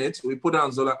drain it, we put her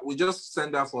on Zola, we just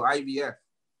send her for IVF.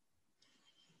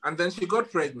 And then she got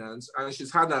pregnant and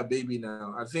she's had her baby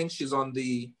now. I think she's on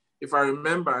if I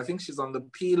remember, I think she's on the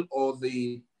pill or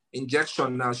the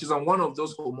injection now. She's on one of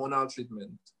those hormonal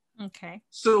treatments. Okay.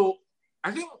 So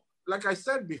I think, like I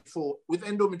said before, with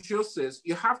endometriosis,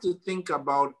 you have to think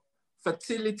about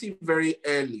fertility very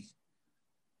early.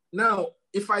 Now,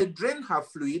 if I drain her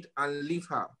fluid and leave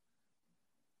her,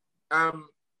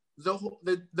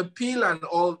 the pill and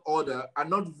all other are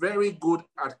not very good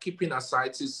at keeping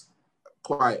ascites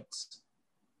quiet.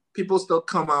 People still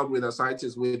come out with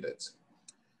ascites with it.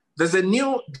 There's a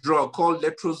new drug called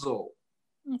letrozole.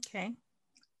 Okay.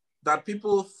 That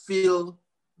people feel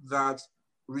that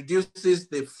reduces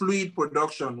the fluid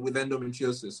production with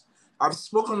endometriosis. I've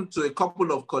spoken to a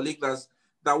couple of colleagues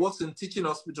that works in teaching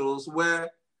hospitals where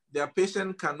their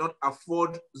patient cannot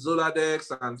afford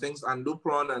Zoladex and things and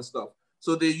Lupron and stuff.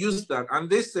 So they use that and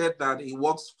they said that it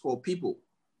works for people.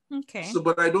 Okay. So,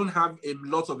 but I don't have a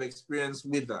lot of experience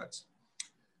with that.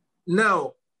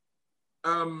 Now,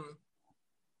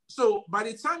 so by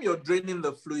the time you're draining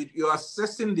the fluid, you're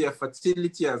assessing their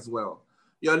fertility as well.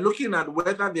 You're looking at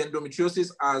whether the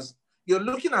endometriosis you're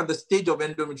looking at the stage of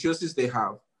endometriosis they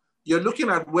have. You're looking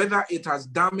at whether it has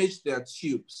damaged their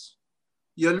tubes.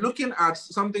 You're looking at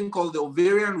something called the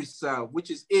ovarian reserve, which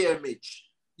is AMH.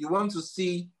 You want to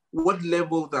see what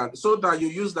level so that you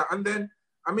use that. And then,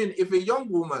 I mean, if a young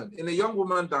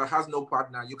woman that has no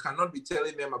partner, you cannot be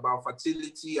telling them about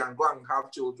fertility and go and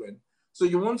have children. So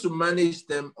you want to manage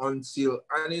them and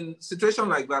in a situation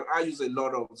like that, I use a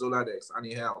lot of Zoladex and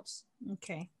it helps.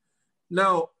 Okay.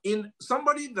 Now, in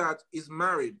somebody that is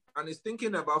married and is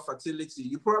thinking about fertility,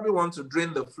 you probably want to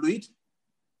drain the fluid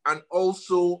and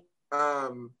also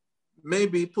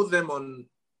maybe put them on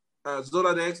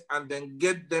Zoladex and then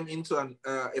get them into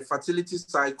a fertility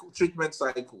cycle, treatment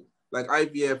cycle, like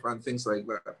IVF and things like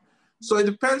that. So it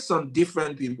depends on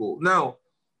different people. Now,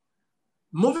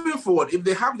 moving forward, if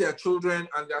they have their children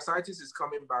and their ascites is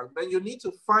coming back, then you need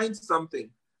to find something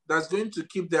that's going to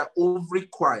keep their ovary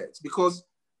quiet, because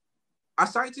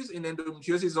ascites in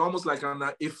endometriosis is almost like an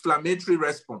inflammatory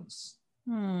response.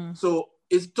 So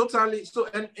it's totally, so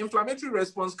an inflammatory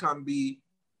response can be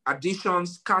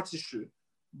adhesions, scar tissue,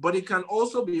 but it can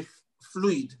also be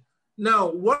fluid.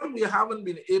 Now, what we haven't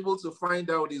been able to find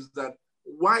out is that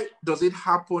why does it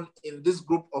happen in this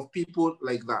group of people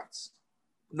like that?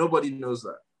 Nobody knows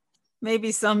that.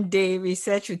 Maybe someday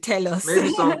research will tell us.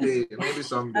 Maybe someday.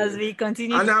 As we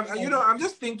continue. And I'm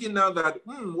just thinking now that,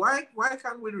 why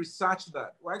can't we research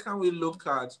that? Why can't we look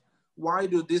at why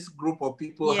do this group of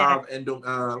people have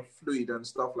fluid and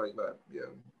stuff like that? Yeah.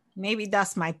 Maybe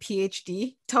that's my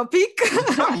PhD topic.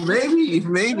 maybe. Who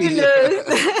knows?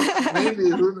 Maybe,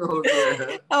 who knows?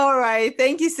 Yeah. All right.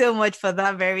 Thank you so much for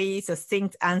that very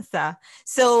succinct answer.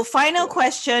 So final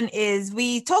question is,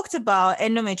 we talked about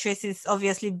endometriosis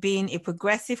obviously being a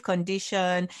progressive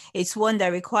condition. It's one that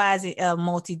requires a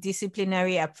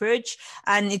multidisciplinary approach.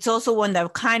 And it's also one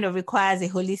that kind of requires a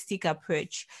holistic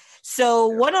approach. So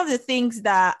one of the things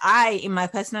that I, in my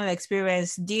personal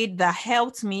experience, did that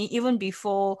helped me even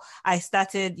before I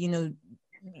started,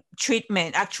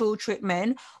 actual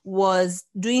treatment, was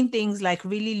doing things like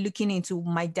really looking into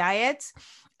my diet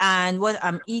and what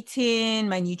I'm eating,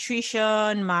 my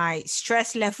nutrition, my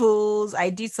stress levels.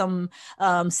 I did some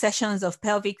sessions of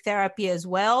pelvic therapy as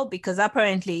well, because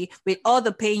apparently with all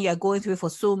the pain you're going through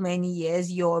for so many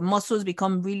years, your muscles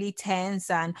become really tense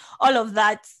and all of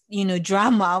that,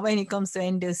 drama when it comes to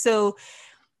endo. So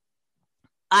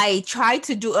I try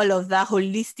to do all of that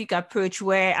holistic approach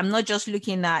where I'm not just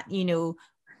looking at,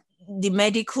 the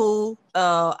medical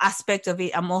aspect of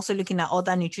it. I'm also looking at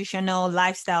other nutritional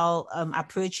lifestyle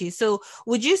approaches. So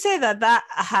would you say that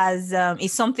has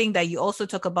is something that you also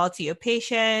talk about to your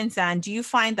patients? And do you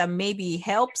find that maybe it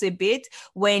helps a bit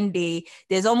when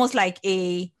there's almost like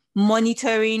a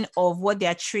monitoring of what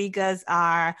their triggers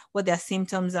are, what their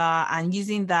symptoms are, and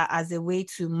using that as a way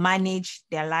to manage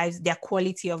their lives, their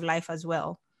quality of life as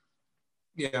well?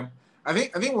 Yeah. I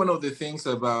think one of the things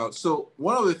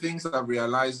I've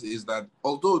realized is that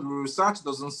although the research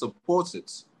doesn't support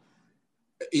it,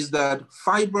 is that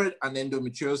fibroid and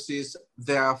endometriosis,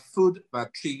 they are food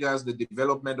that triggers the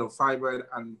development of fibroid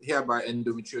and hereby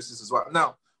endometriosis as well.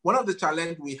 Now, one of the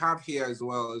challenges we have here as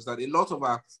well is that a lot of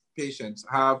our patients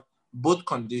have both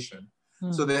conditions.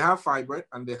 So they have fibroid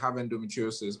and they have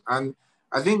endometriosis. And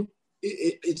I think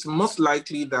it's most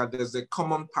likely that there's a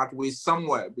common pathway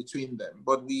somewhere between them,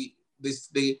 but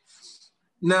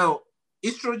now,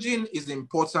 estrogen is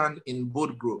important in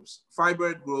both groups,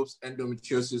 fibroid groups,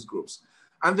 endometriosis groups.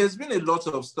 And there's been a lot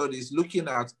of studies looking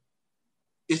at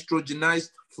estrogenized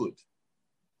food.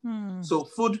 So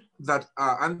food that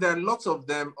are, and there are lots of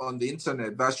them on the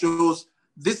internet that shows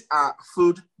these are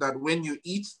food that when you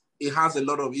eat, it has a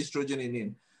lot of estrogen in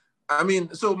it. I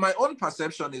mean, so my own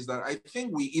perception is that I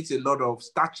think we eat a lot of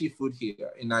starchy food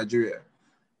here in Nigeria.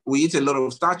 We eat a lot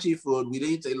of starchy food. We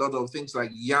eat a lot of things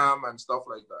like yam and stuff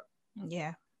like that.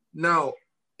 Yeah. Now,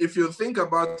 if you think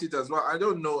about it as well, I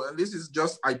don't know, and this is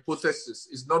just hypothesis,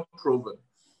 it's not proven.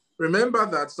 Remember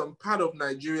that some part of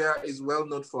Nigeria is well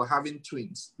known for having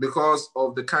twins because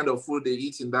of the kind of food they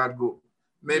eat in that group.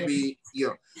 Maybe,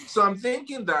 So I'm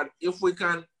thinking that if we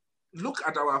can look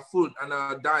at our food and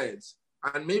our diets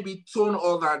and maybe tone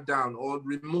all that down or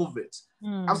remove it.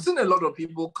 I've seen a lot of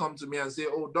people come to me and say,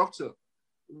 oh, doctor,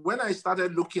 when I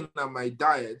started looking at my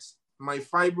diet, my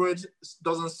fibroid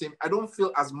I don't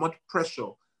feel as much pressure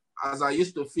as I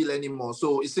used to feel anymore.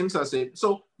 So it seems as if,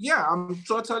 I'm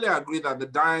totally agree that the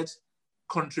diet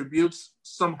contributes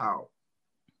somehow.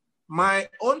 My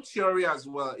own theory as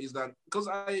well is that, because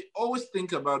I always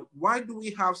think about why do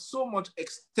we have so much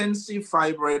extensive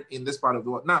fibroid in this part of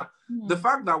the world? Now, the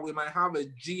fact that we might have a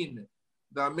gene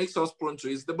that makes us prone to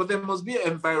it, but there must be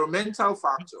an environmental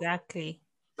factor. Exactly.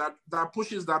 That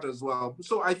pushes that as well.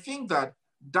 So I think that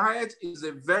diet is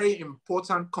a very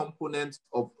important component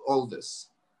of all this.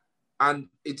 And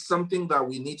it's something that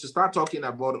we need to start talking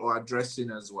about or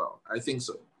addressing as well. I think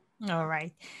so. All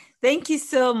right. Thank you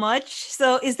so much.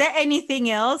 So is there anything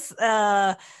else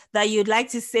that you'd like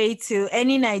to say to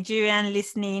any Nigerian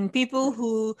listening, people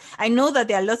who, I know that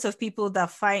there are lots of people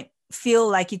that feel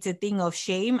like it's a thing of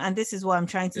shame, and this is what I'm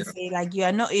trying to say, like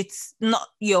it's not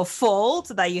your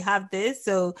fault that you have this,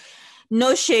 so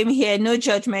no shame here, no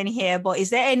judgment here, but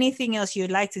is there anything else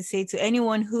you'd like to say to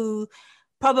anyone who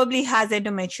probably has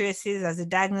endometriosis as a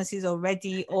diagnosis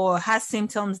already, or has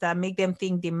symptoms that make them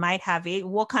think they might have it,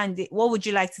 what would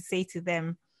you like to say to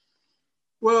them?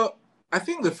 Well, I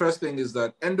think the first thing is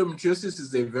that endometriosis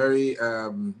is a very,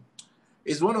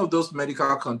 is one of those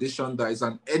medical conditions that is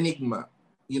an enigma.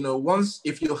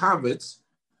 If you have it,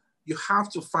 you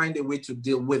have to find a way to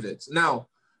deal with it. Now,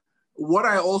 what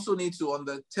I also need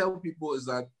to tell people is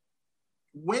that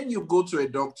when you go to a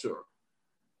doctor,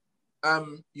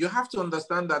 you have to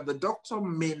understand that the doctor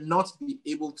may not be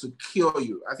able to cure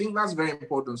you. I think that's very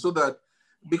important, so that,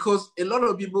 because a lot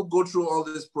of people go through all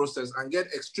this process and get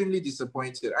extremely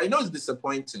disappointed. I know it's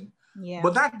disappointing,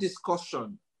 but that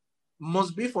discussion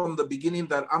must be from the beginning,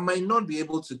 that I might not be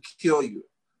able to cure you.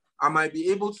 I might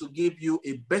be able to give you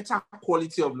a better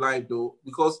quality of life though,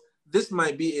 because this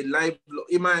might be a life,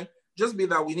 it might just be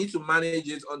that we need to manage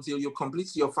it until you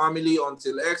complete your family,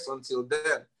 until X, until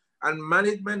then. And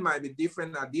management might be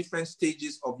different at different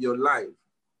stages of your life.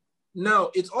 Now,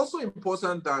 it's also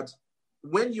important that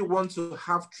when you want to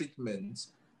have treatment,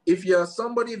 if you're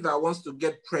somebody that wants to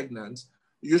get pregnant,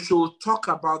 you should talk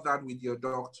about that with your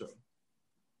doctor.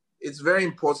 It's very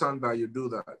important that you do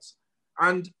that.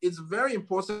 And it's very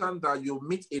important that you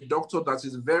meet a doctor that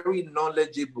is very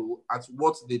knowledgeable at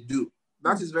what they do.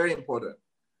 That is very important.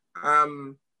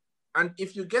 And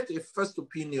if you get a first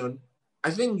opinion, I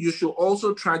think you should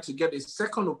also try to get a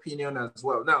second opinion as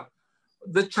well. Now,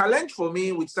 the challenge for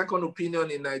me with second opinion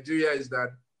in Nigeria is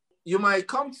that you might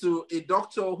come to a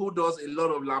doctor who does a lot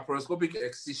of laparoscopic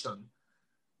excision.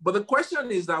 But the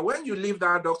question is that when you leave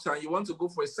that doctor and you want to go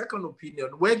for a second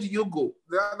opinion, where do you go?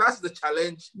 That's the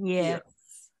challenge here.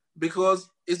 Because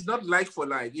it's not like for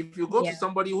like. If you go to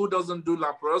somebody who doesn't do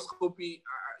laparoscopy,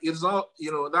 it's not,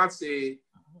 that's a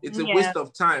waste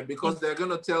of time, because they're going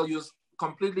to tell you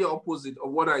completely opposite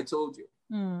of what I told you.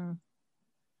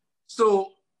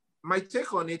 So my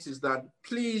take on it is that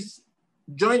please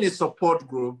join a support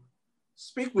group,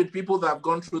 speak with people that have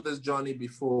gone through this journey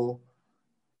before,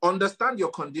 understand your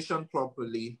condition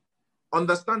properly,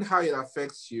 understand how it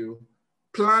affects you,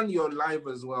 plan your life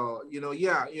as well. You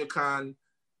can,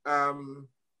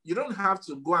 you don't have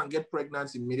to go and get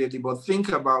pregnant immediately, but think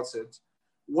about it.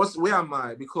 Where am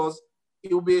I? Because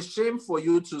it will be a shame for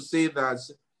you to say that,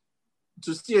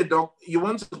 to see a doctor, you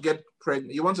want to get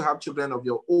pregnant, you want to have children of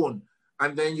your own,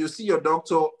 and then you see your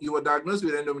doctor, you were diagnosed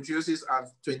with endometriosis at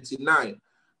 29,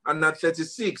 and at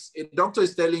 36, a doctor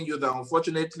is telling you that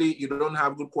unfortunately you don't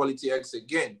have good quality eggs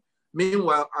again.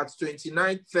 Meanwhile, at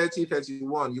 29, 30,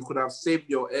 31, you could have saved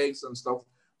your eggs and stuff.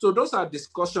 So those are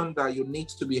discussions that you need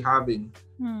to be having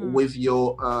with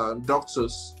your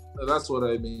doctors. That's what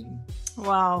I mean.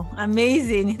 Wow,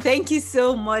 amazing. Thank you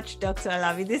so much, Dr.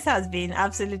 Alabi. This has been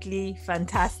absolutely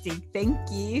fantastic. Thank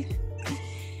you.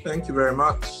 Thank you very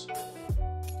much.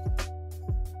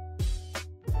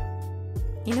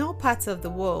 In all parts of the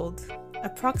world,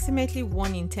 approximately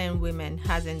 1 in 10 women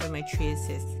has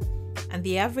endometriosis, and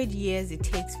the average years it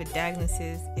takes for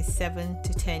diagnosis is 7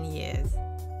 to 10 years.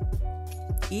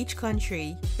 Each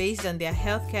country, based on their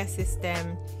healthcare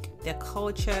system, their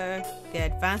culture, their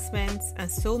advancements, and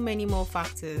so many more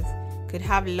factors, could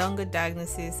have longer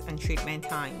diagnosis and treatment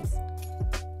times.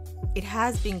 It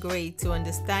has been great to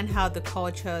understand how the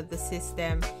culture, the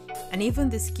system, and even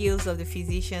the skills of the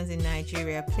physicians in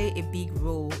Nigeria play a big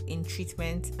role in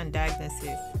treatment and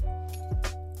diagnosis.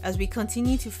 As we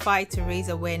continue to fight to raise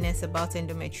awareness about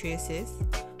endometriosis,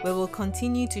 we will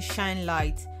continue to shine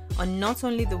light on not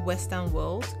only the Western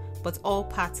world, but all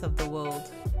parts of the world.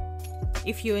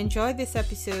 If you enjoyed this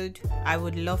episode, I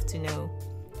would love to know.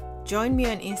 Join me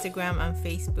on Instagram and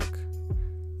Facebook.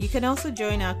 You can also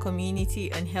join our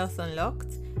community on Health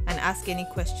Unlocked and ask any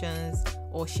questions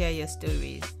or share your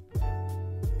stories.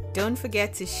 Don't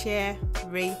forget to share,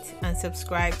 rate, and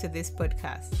subscribe to this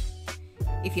podcast.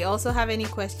 If you also have any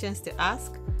questions to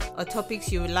ask or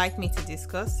topics you would like me to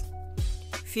discuss,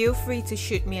 feel free to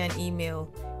shoot me an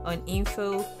email on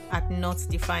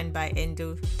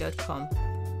info@notdefinedbyendo.com.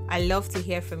 I love to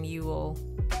hear from you all.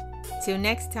 Till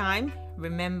next time,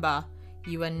 remember,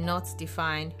 you are not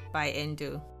defined by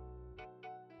endo.